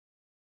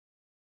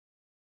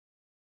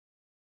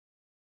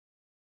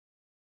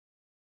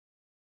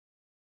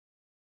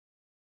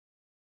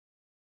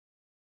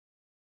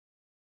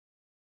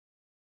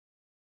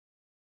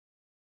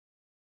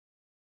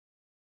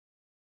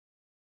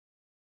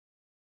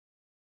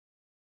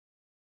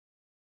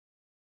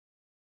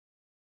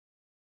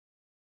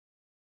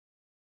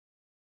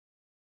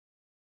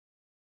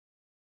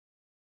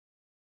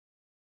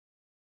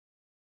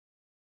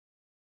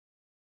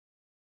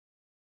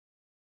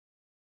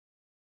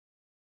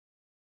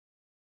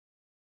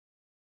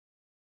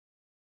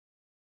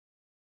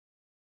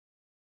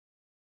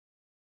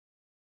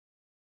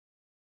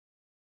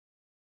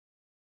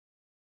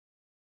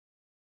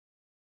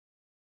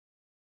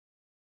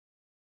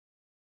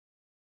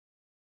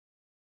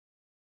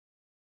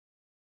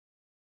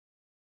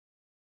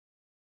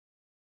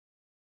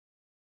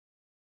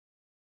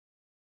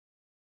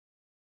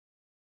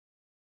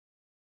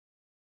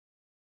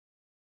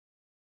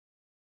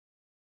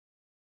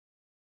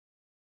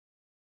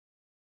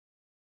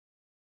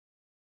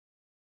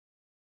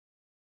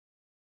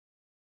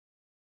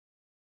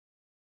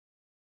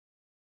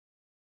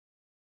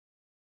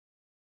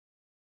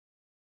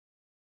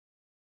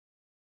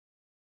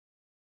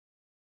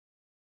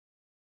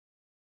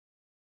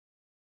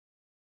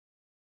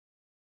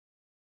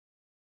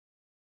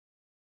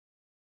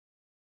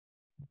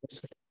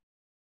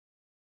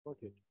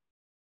 Okay.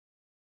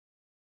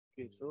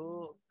 Okay,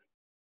 so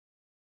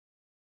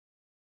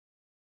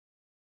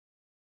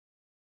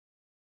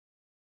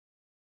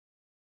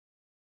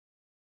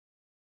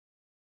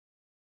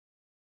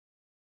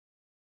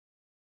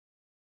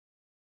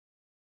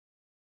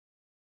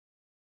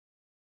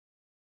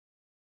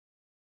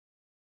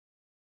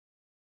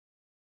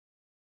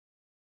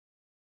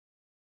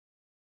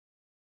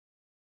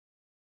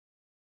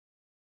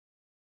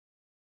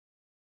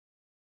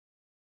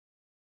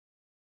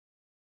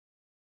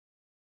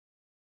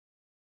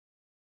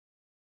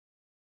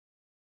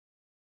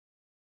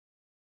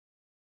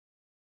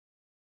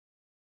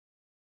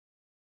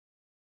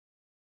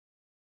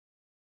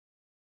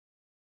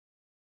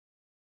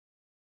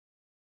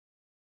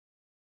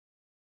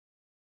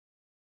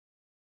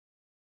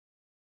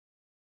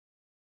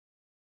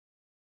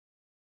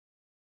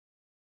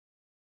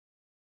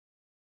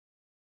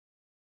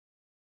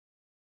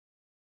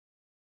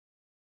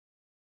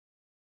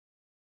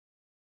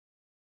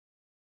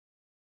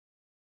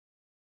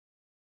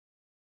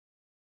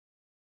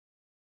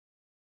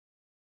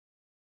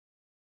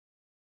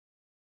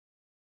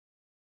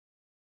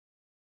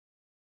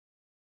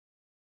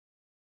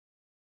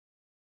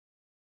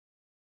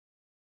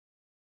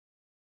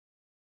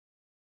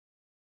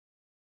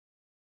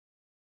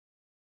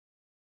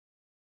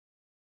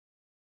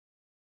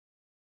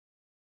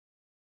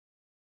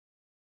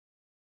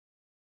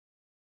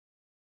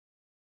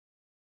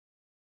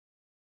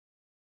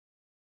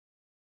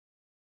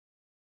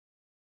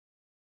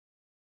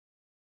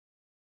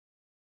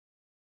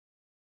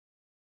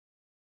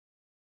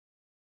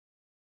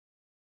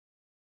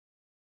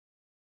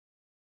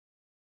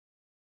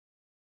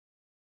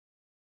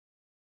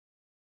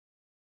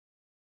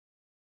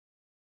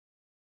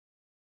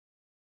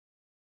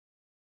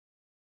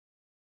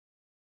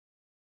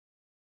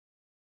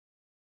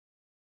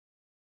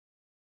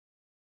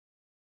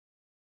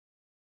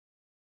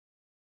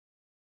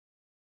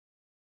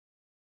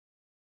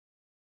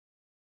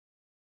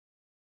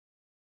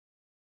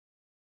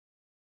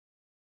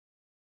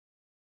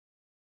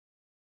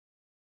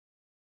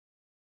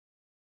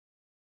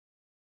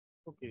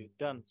okay,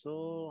 done.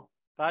 So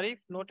Tarif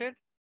noted.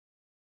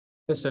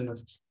 Yes, sir.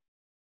 Okay,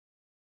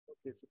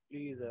 so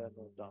please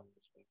note down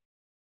this one.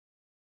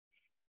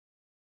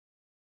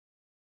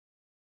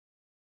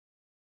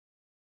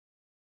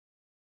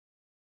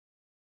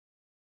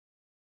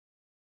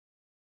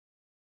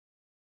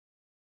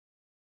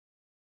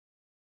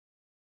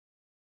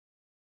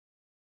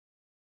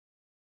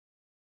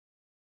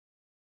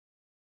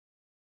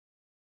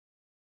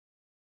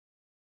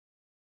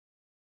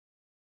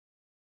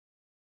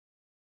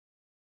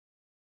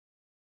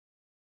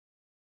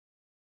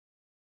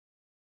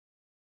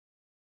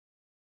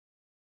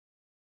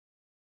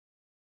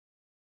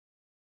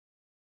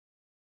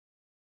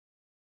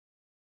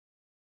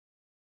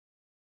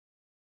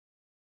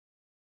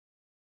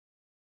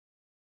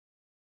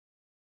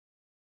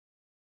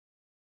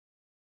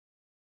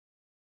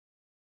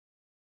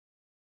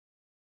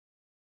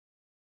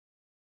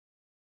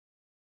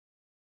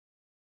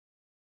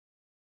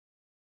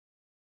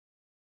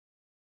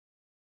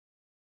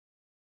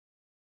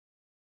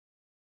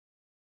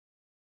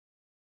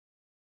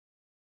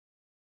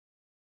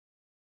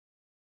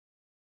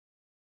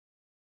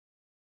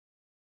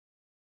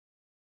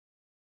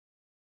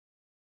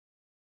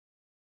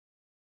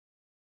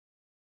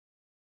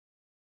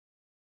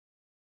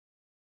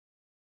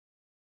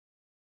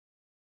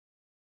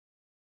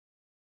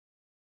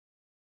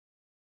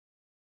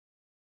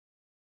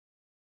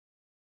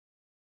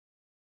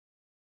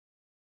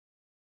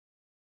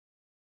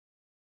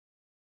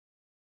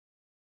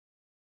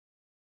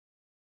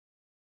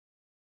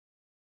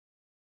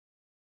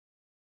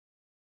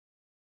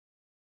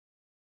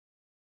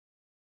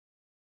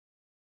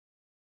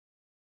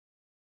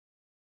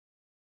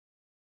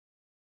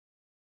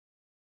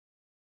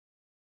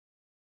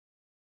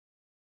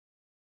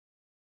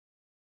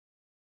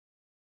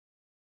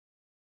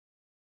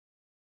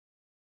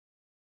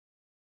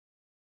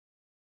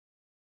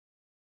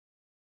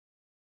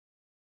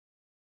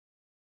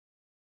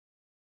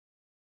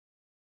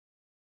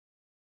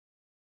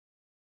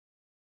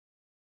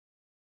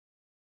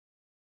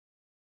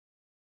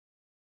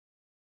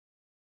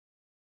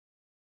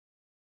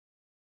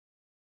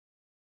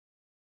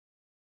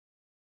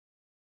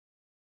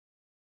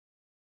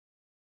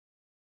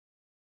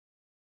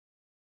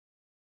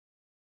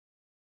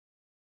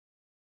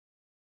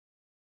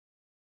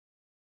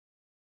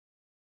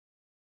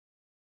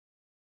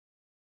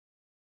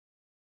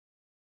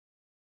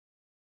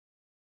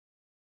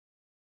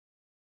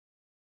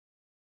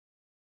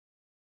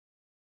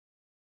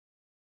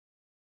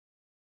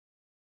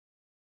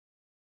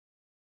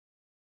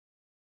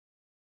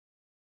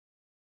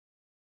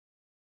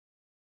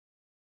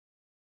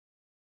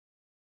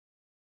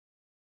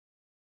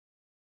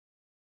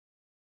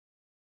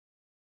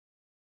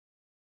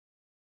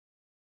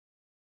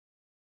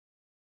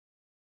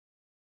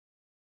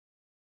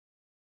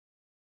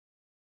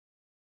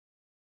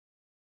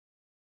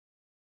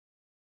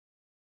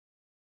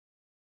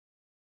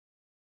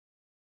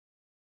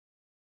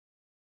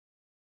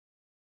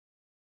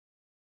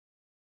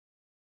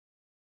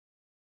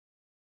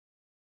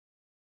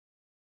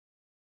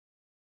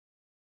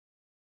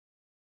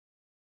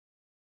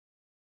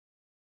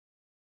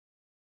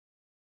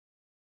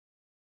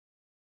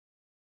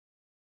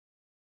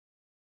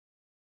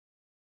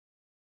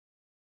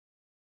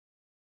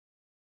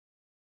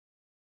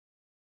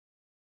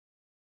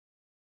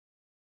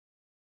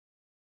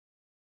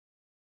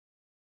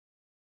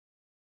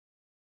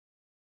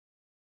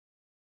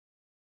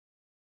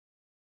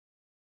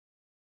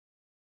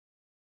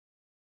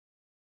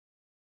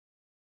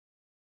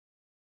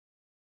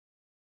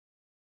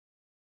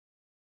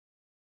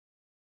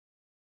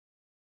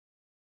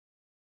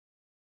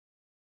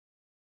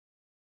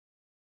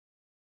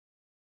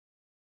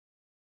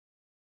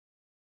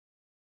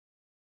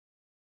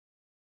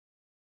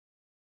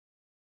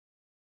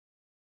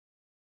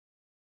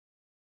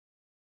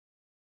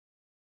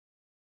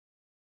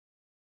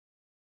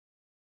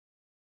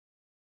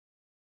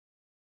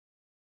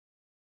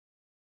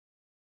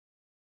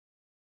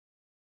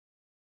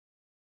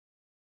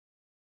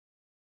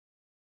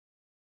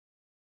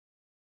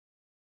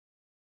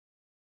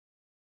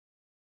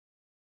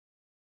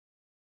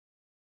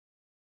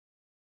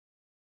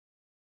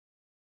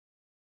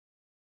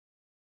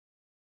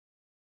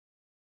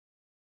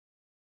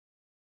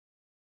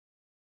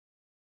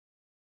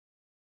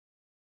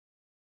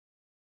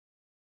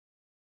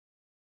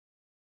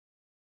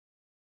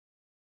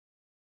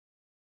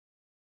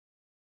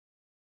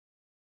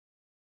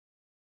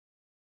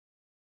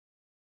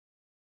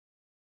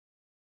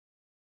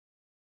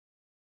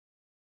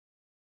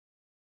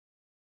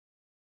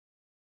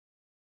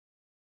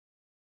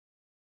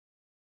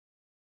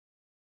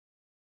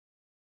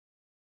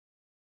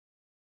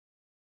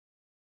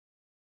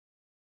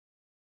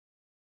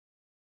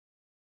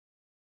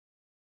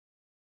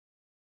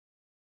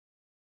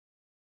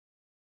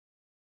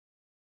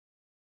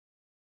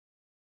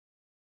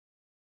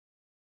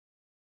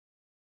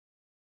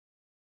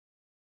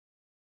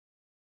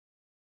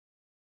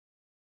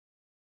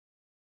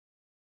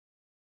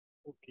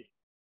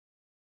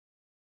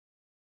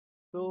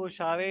 So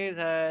Chavez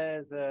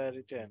has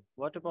written.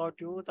 What about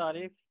you,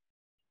 Tarif?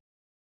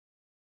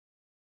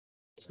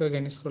 So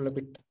again, scroll a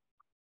bit.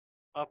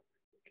 Up.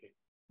 Okay.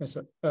 Yes,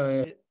 sir.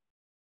 Eh,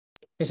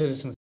 Yes,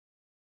 yes, yes.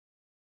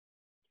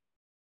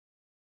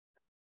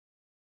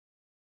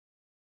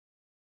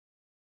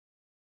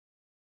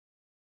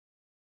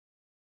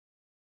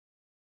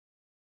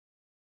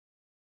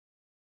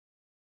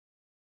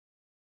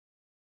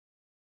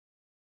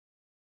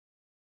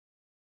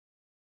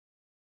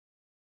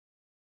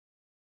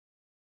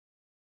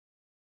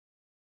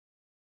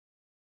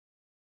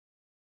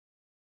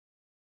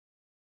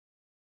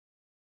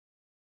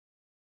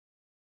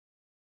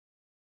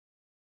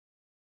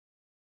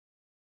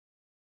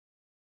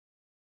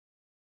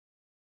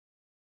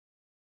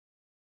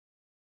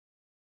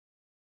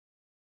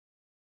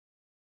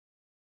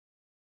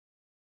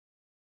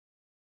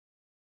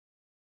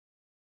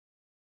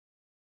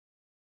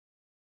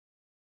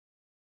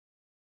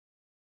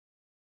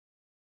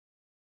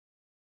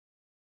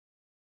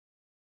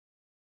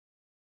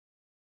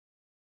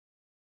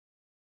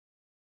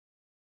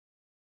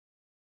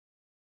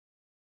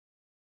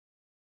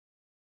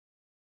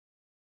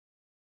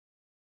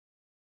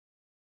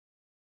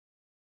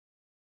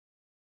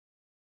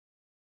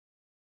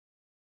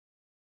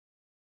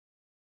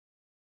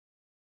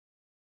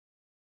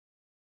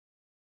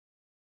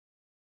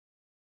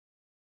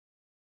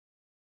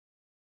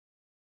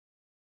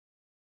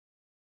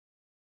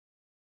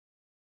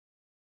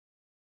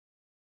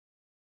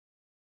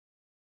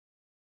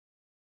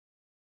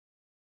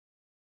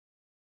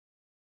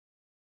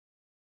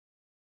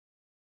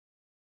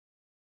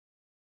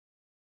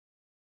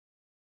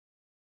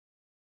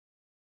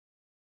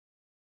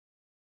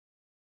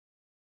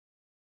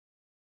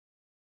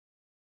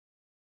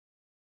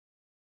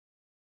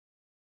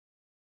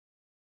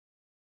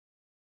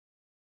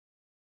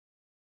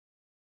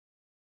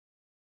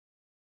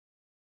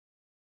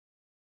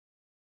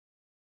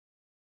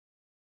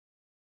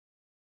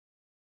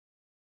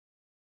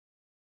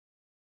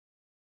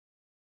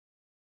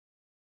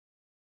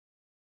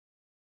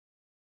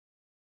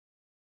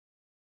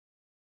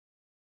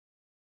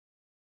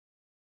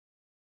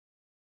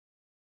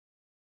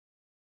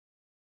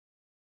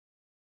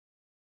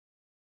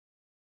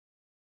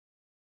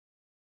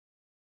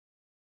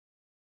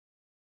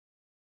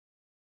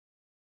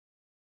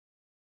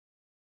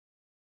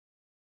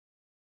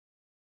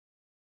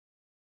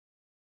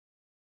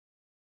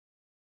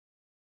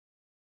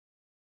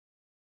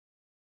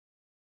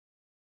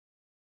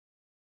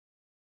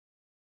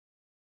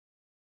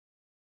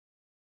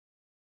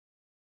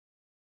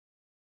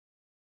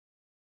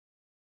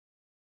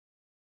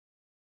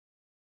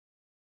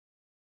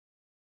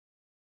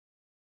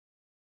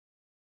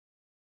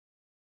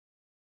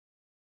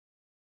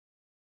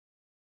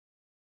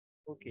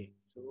 Okay.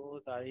 So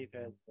Tarif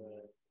has.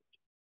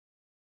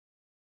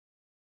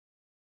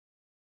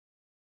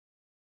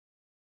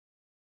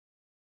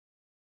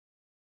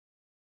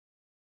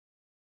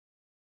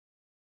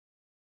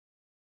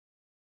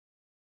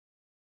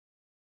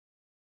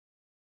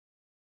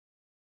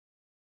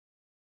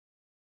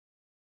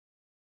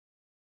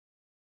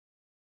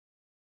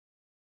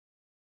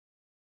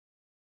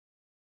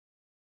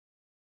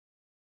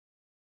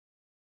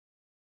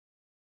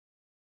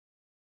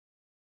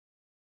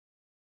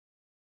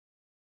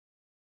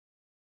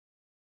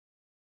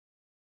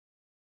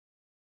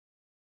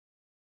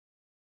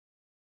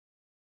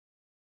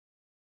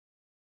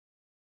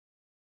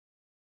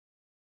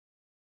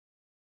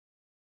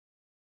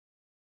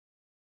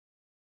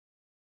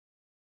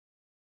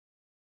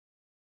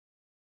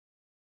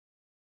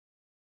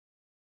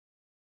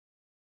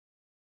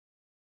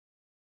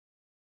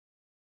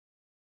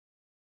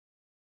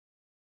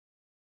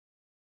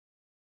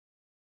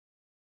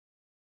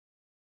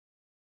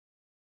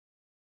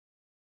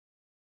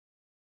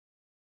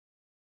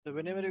 So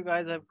whenever you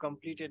guys have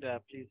completed,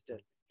 please tell.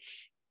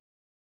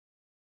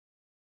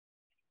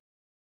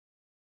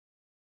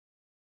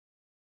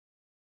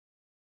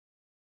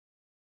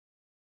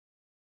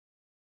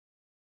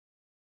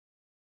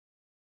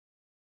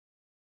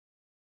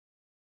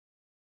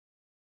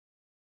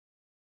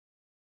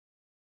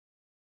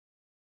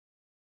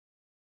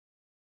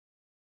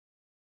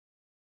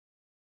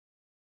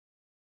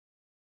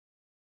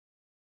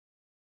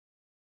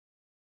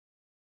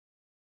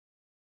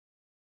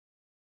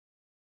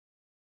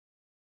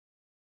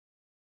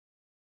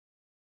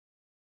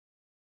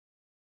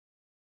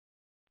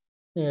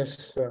 Yes,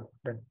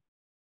 done.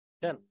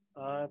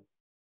 Done.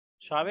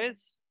 Chavez,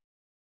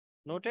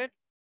 noted.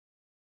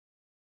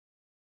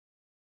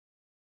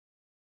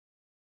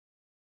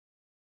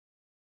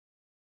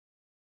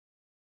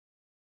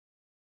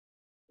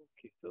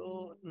 Okay.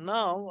 So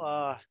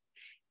now,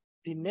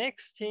 the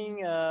next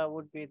thing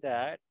would be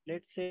that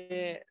let's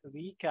say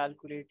we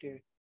calculated.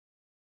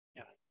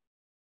 Yeah.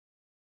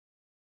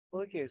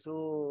 Okay.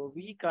 So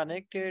we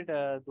connected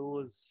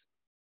those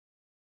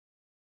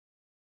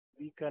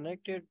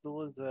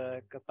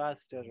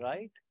capacitor,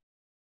 right?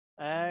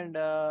 And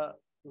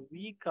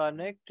we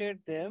connected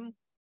them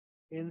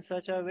in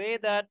such a way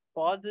that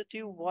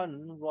positive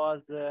one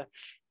was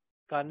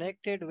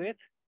connected with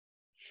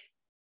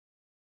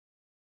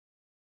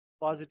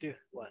positive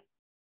 1,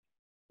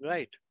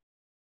 right?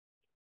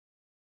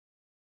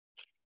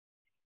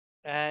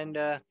 And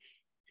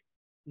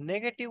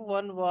negative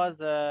 1 was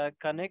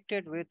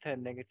connected with a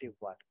negative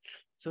 1.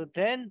 So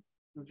then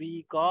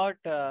we got,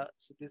 so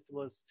this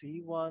was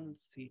C1,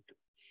 C2.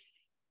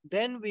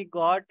 Then we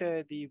got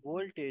the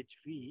voltage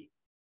V,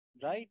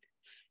 right?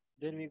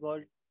 Then we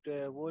got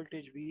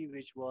voltage V,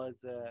 which was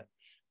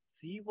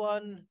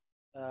C1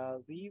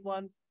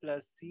 V1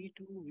 plus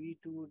C2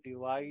 V2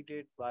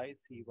 divided by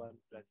C1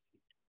 plus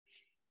C2.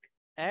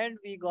 And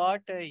we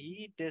got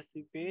heat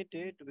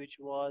dissipated, which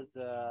was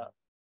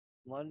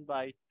 1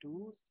 by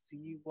 2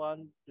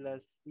 C1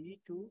 plus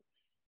C2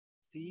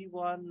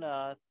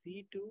 C1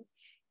 C2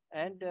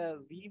 and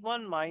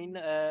V1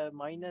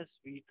 minus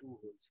V2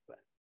 whole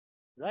square,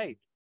 right?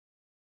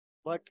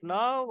 But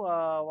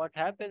now what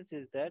happens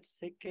is that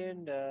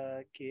second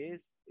case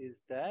is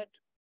that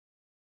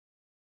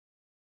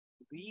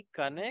we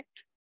connect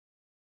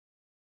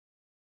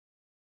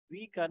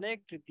we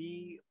connect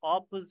the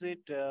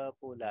opposite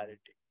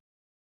polarity,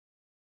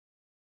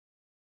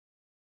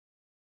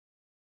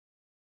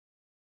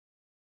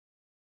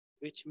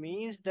 which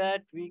means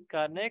that we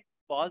connect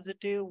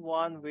positive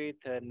one with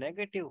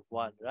negative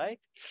one, right?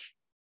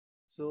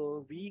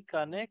 So we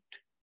connect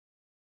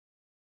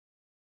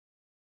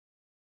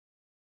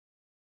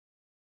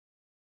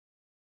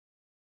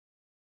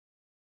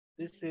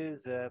this is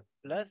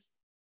plus,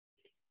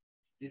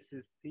 this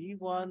is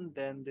C1,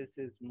 then this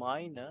is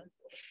minus,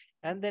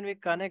 and then we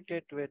connect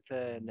it with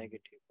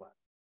negative one.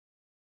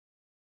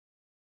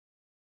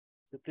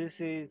 So this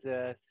is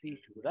C2,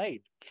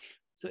 right?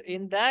 So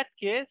in that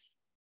case,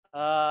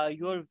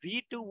 your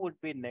V2 would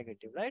be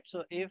negative, right?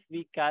 So if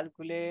we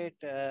calculate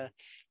the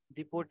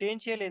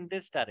potential in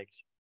this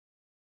direction,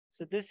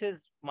 so this is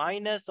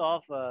minus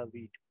of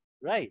V2,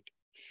 right?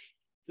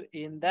 So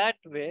in that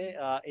way,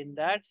 in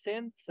that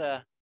sense,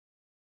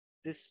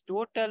 this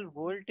total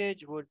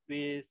voltage would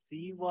be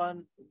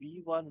C1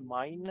 V1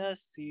 minus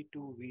C2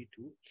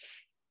 V2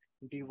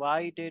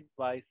 divided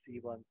by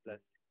C1 plus,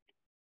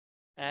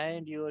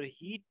 and your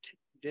heat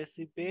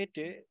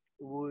dissipated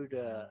would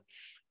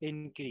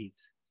increase,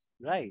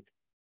 right?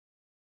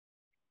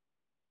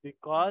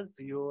 Because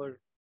your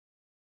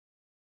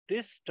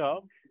this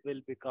term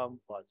will become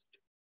positive.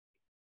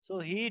 So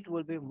heat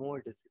will be more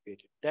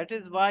dissipated. That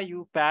is why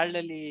you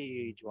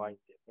parallelly join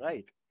them,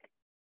 right?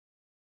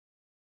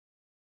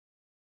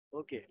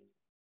 Okay.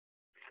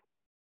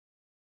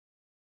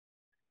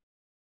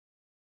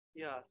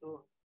 Yeah.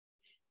 So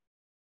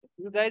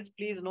you guys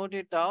please note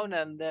it down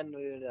and then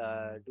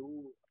we'll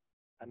do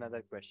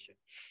another question.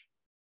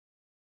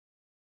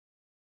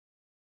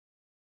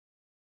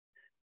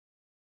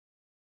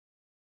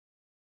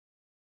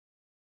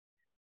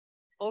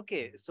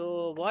 Okay,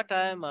 so what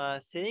I'm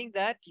saying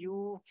that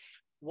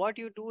what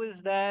you do is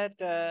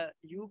that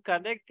you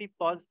connect the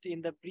positive.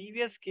 In the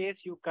previous case,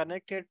 you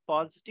connected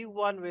positive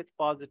one with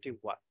positive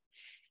one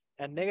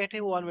and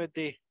negative one with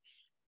the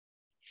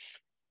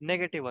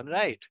negative one,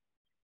 right?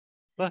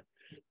 But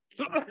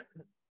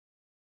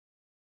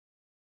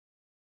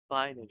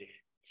finally,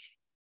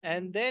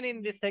 and then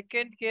in the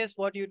second case,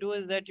 what you do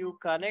is that you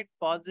connect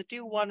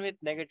positive one with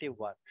negative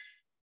one.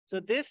 So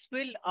this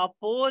will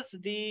oppose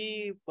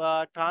the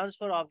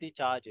transfer of the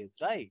charges,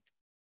 right?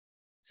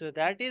 So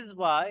that is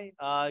why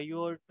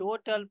your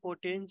total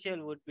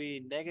potential would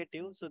be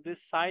negative. So this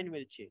sign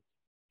will change.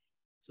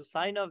 So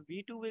sign of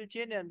V2 will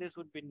change and this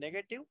would be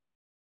negative.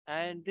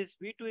 And this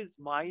V2 is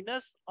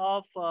minus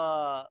of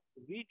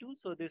V2.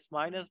 So this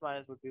minus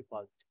minus would be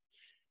positive.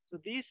 So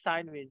these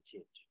sign will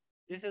change.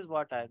 This is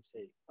what I am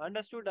saying.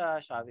 Understood,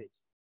 Shaviz?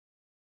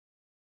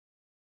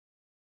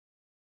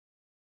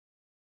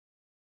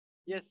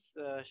 Yes,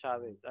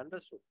 Shaviz.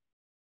 Understood.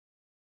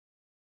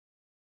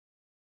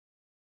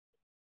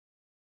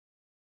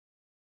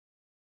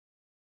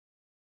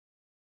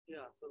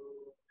 Yeah. So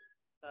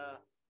uh,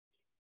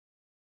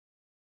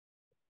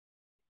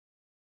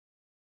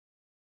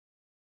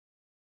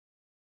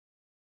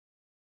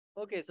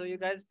 okay, so you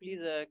guys please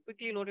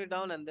quickly note it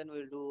down and then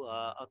we'll do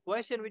a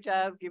question which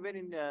I have given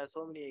in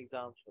so many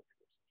exams.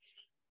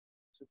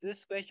 So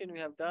this question we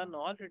have done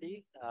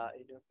already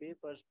in your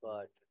papers,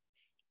 but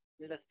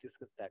let us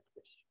discuss that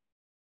question.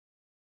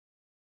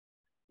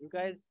 You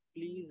guys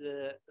please,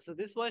 so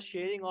this was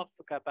sharing of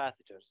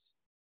capacitors.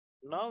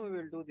 Now we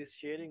will do this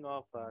sharing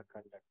of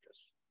conductors.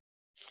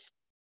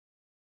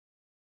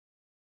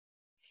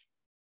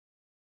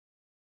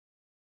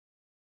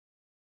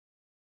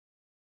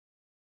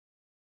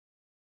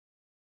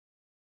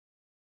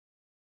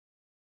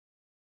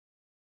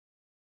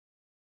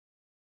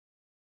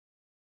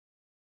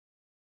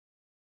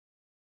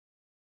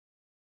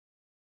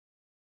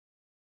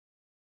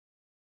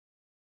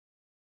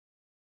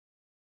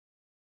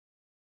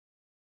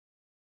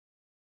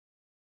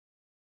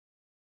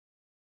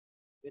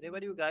 Whenever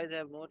you guys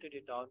have noted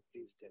it down,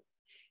 please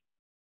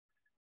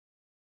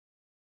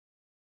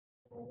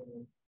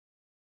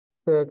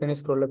tell. Can you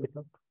scroll a bit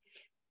up?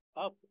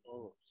 Up.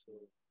 Oh, so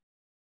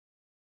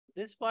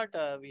This part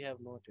we have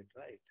noted,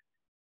 right?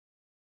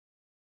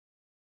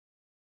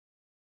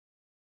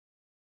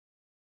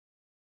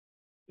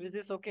 Is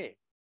this okay?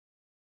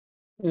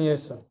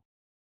 Yes, sir.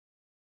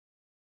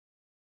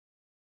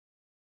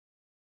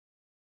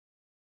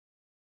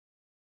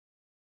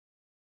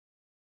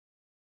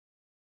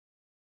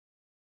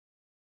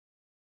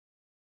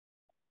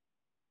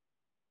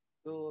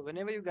 So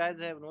whenever you guys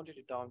have noted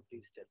it down,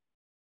 please tell.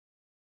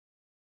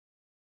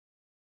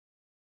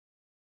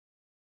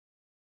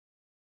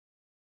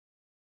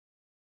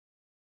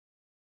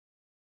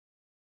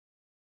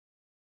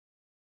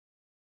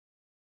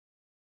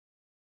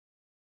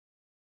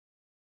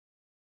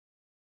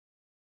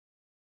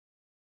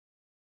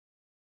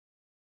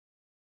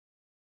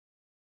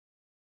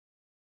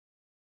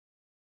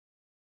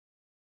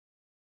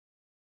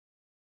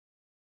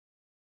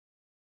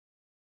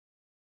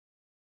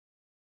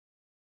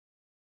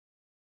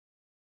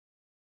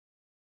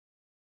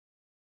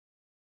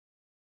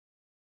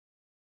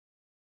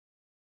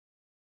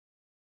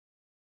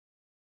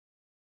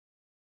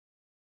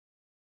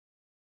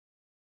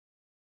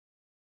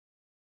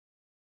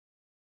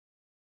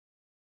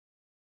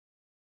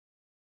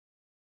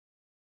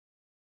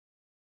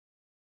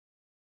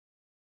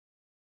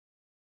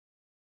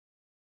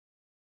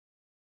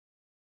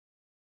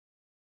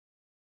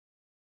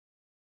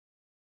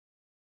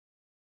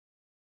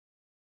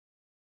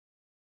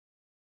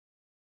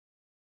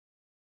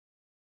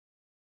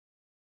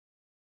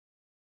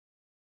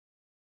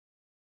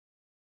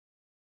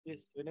 Yes,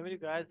 whenever you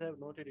guys have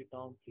noted it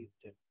down, please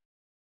tell.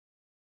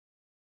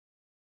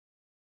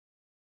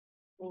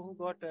 Oh, who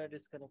got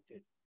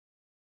disconnected?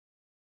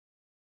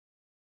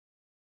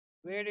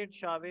 Where did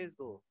Chavez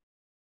go?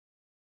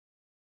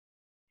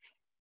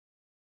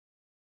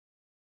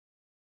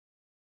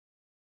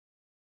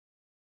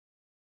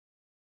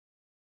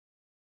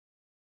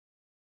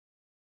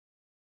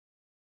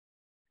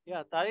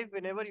 Yeah, Tarif,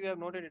 whenever you have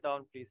noted it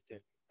down, please tell.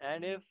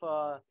 And if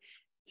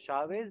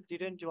Chavez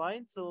didn't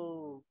join,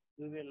 so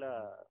we will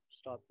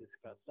stop this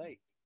class, right?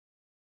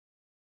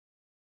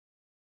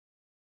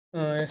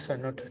 Yes, sir.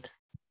 Noted.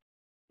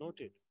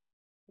 Noted.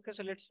 Okay,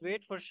 so let's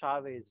wait for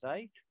Chavez,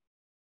 right?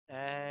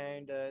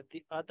 And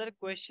the other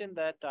question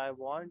that I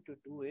want to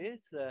do is,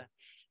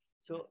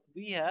 so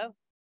we have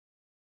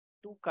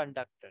two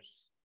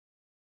conductors,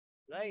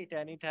 right?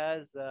 And it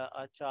has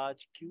a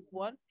charge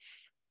Q1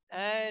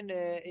 and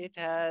it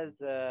has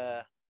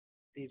the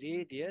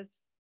radius.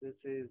 This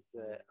is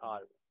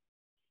R.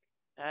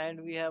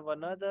 And we have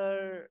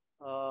another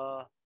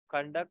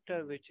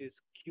conductor which is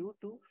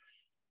Q2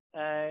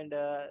 and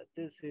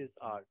this is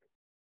R2.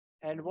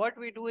 And what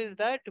we do is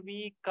that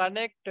we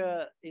connect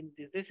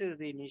this is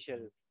the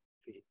initial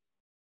phase,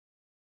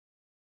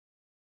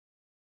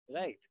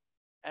 right?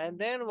 And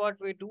then what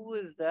we do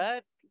is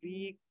that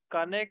we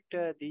connect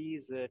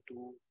these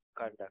two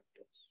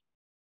conductors.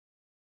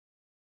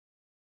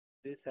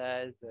 This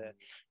has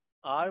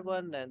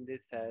R1 and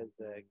this has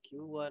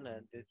Q1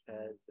 and this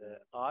has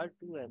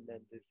R2 and then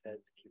this has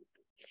Q2.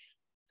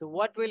 So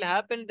what will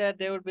happen that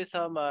there will be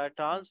some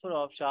transfer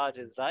of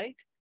charges, right?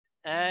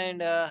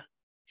 And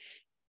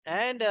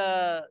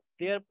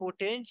their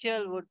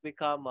potential would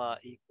become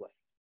equal,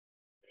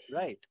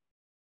 right?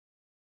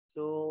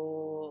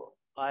 So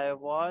I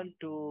want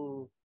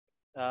to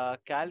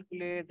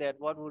calculate that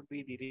what would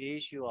be the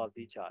ratio of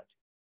the charge,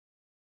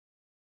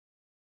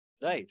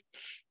 right?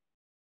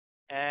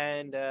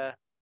 And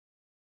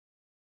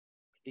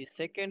the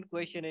second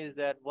question is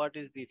that what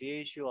is the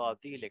ratio of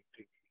the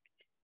electric?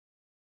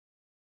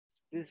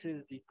 This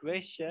is the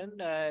question.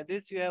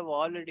 This you have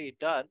already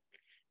done.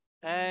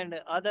 And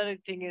other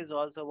thing is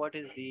also what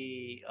is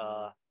the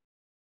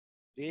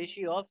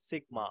ratio of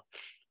sigma?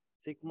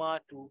 Sigma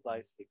 2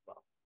 by sigma.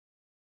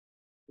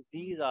 So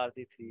these are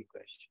the three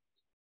questions.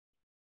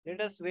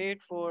 Let us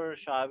wait for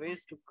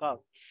Chavez to come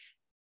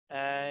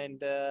and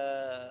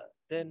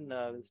then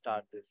we'll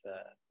start this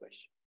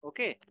question.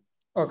 Okay.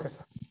 Okay,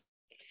 sir.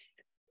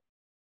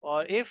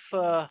 Or if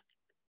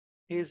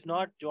he is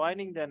not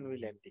joining, then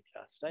we'll end the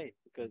class, right?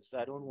 Because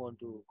I don't want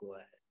to go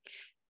ahead.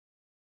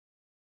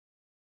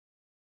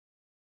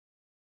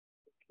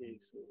 Okay,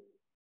 so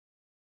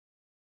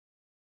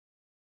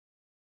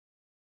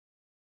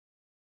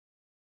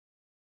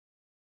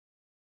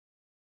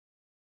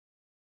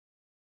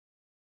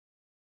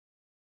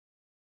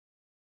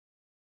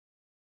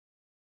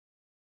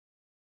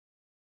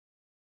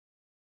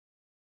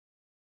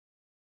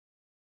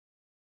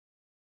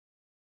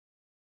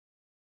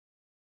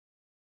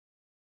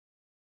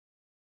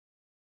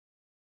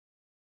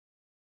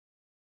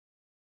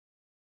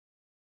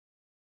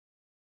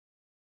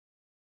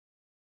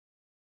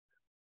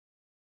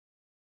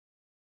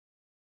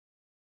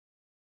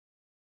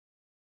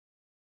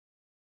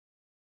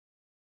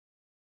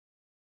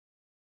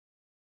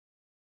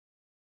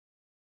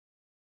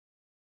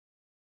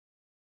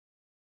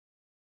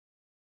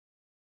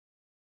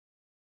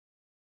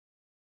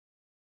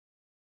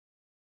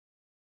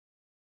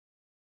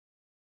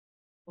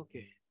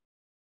okay.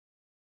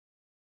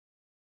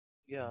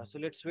 Yeah, so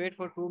let's wait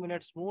for 2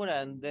 minutes more,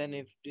 and then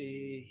if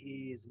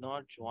he is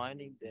not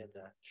joining, then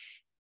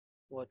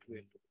what we'll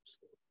do.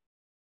 So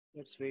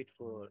let's wait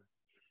for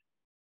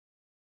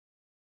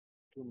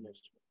 2 minutes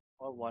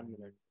or 1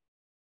 minute.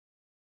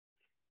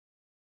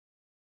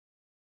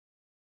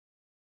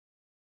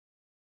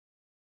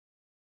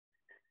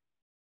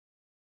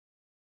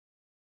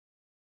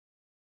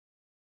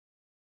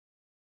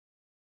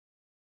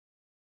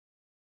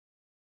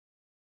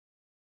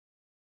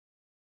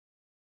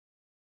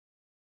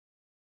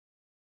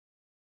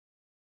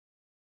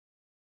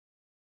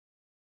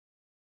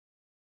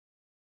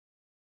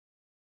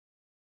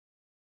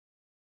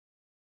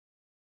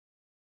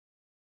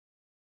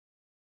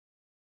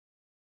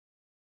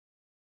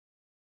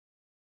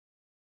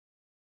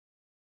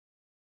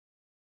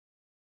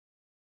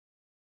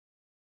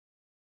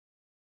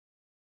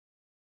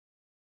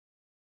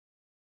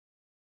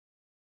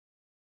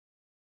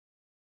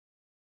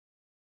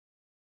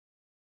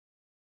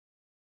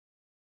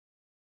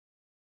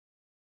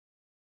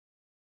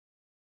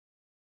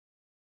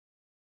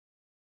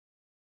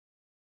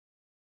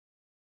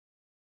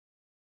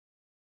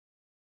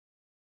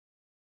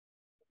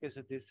 Okay,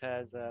 so this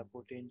has a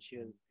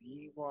potential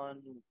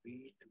V1,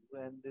 V2,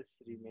 and this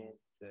remains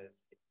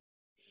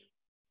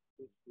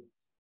this is,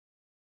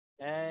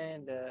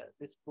 and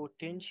this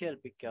potential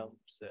becomes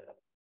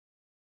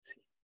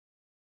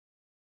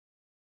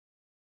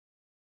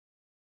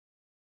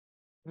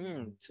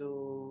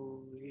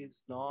so he's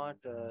not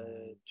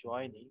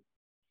joining.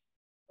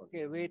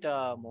 Okay, wait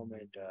a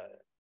moment.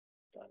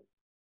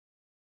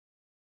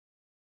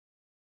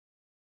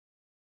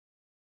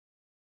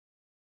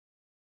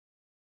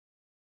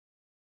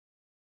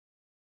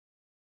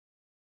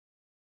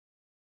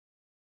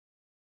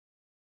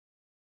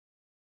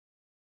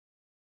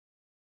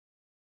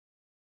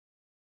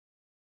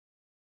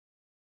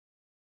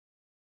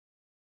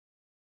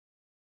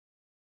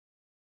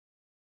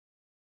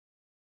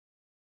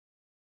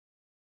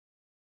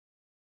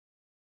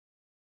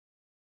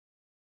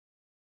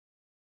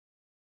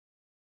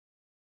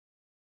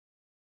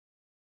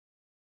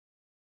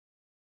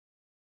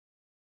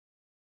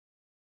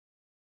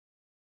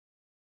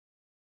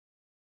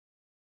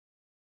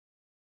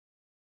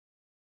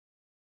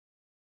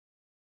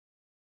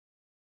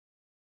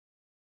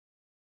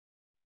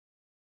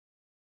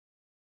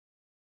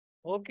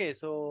 Okay,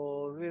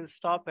 so we'll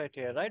stop at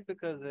here, right?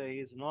 Because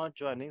he's not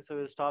joining, so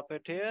we'll stop at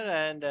here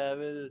and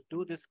we'll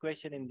do this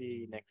question in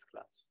the next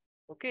class.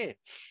 Okay,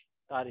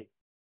 Tariq.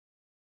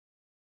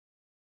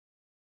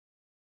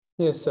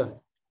 Yes, sir.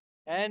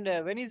 And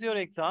when is your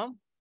exam?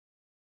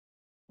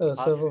 So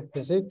for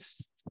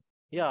physics,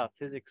 Yeah,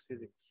 physics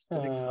uh,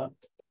 one.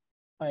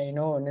 I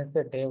know when is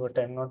the day, but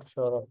I'm not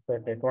sure of the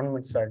date. 1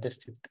 minute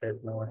statistic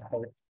right now. I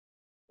have it.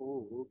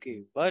 Oh,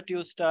 okay. But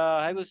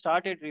have you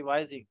started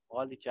revising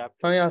all the chapters?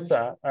 Oh, yes,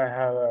 sir. I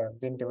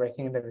have been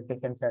revising in the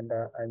vacations and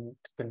I'm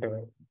still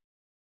revising.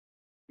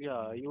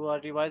 Yeah, you are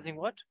revising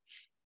what?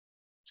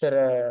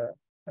 Sir,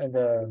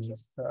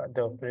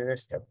 the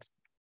previous steps.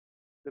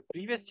 The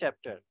previous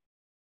chapter,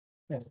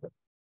 Yes, sir.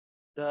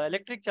 the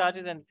electric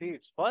charges and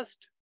fields first.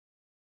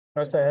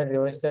 Also, I had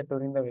revised that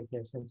during the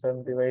vacations.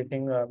 I'm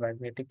revising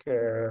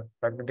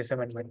magnetism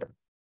and matter.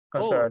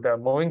 Also, Oh, the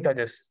moving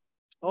charges.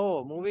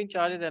 oh, moving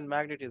charges and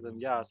magnetism.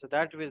 Yeah, so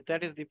that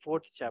is the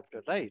fourth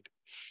chapter, right?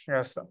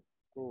 Yes, sir.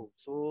 Oh,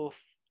 so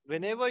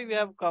whenever you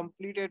have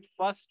completed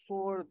first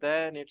four,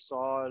 then it's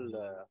all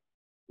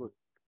good.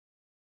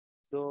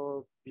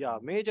 So yeah,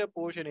 major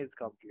portion is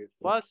complete.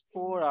 First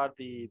four are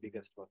the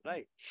biggest one,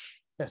 right?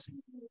 Yes.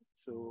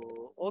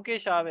 So okay,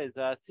 Chavez,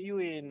 see you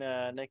in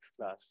next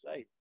class,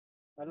 right?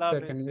 Allah Sir,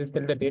 Hafiz. can you just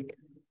tell the date?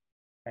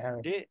 I have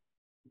it.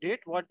 Date?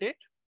 What date?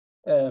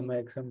 My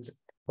exam date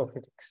for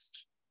physics.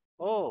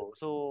 Oh,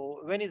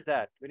 so when is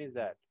that? When is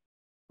that?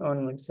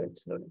 1 minute, sir.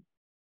 It's loading.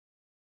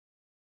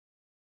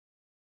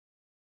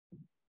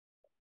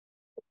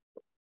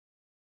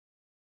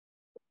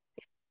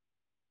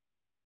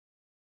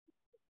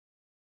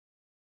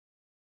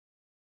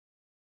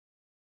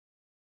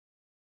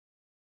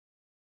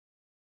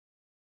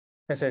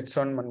 Yes, it's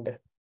on Monday,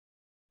 It's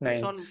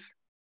 9th, on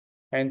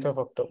 9th of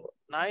October.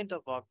 9th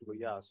of October.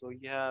 Yeah, so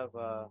you have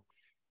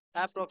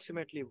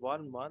approximately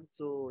 1 month.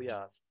 So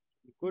yeah,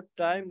 good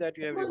time that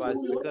you have revised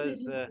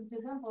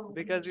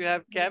because you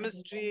have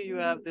chemistry, you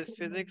have this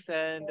physics,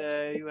 and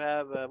you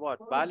have what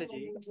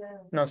biology.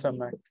 No, sir,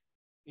 math.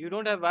 You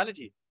don't have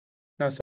biology.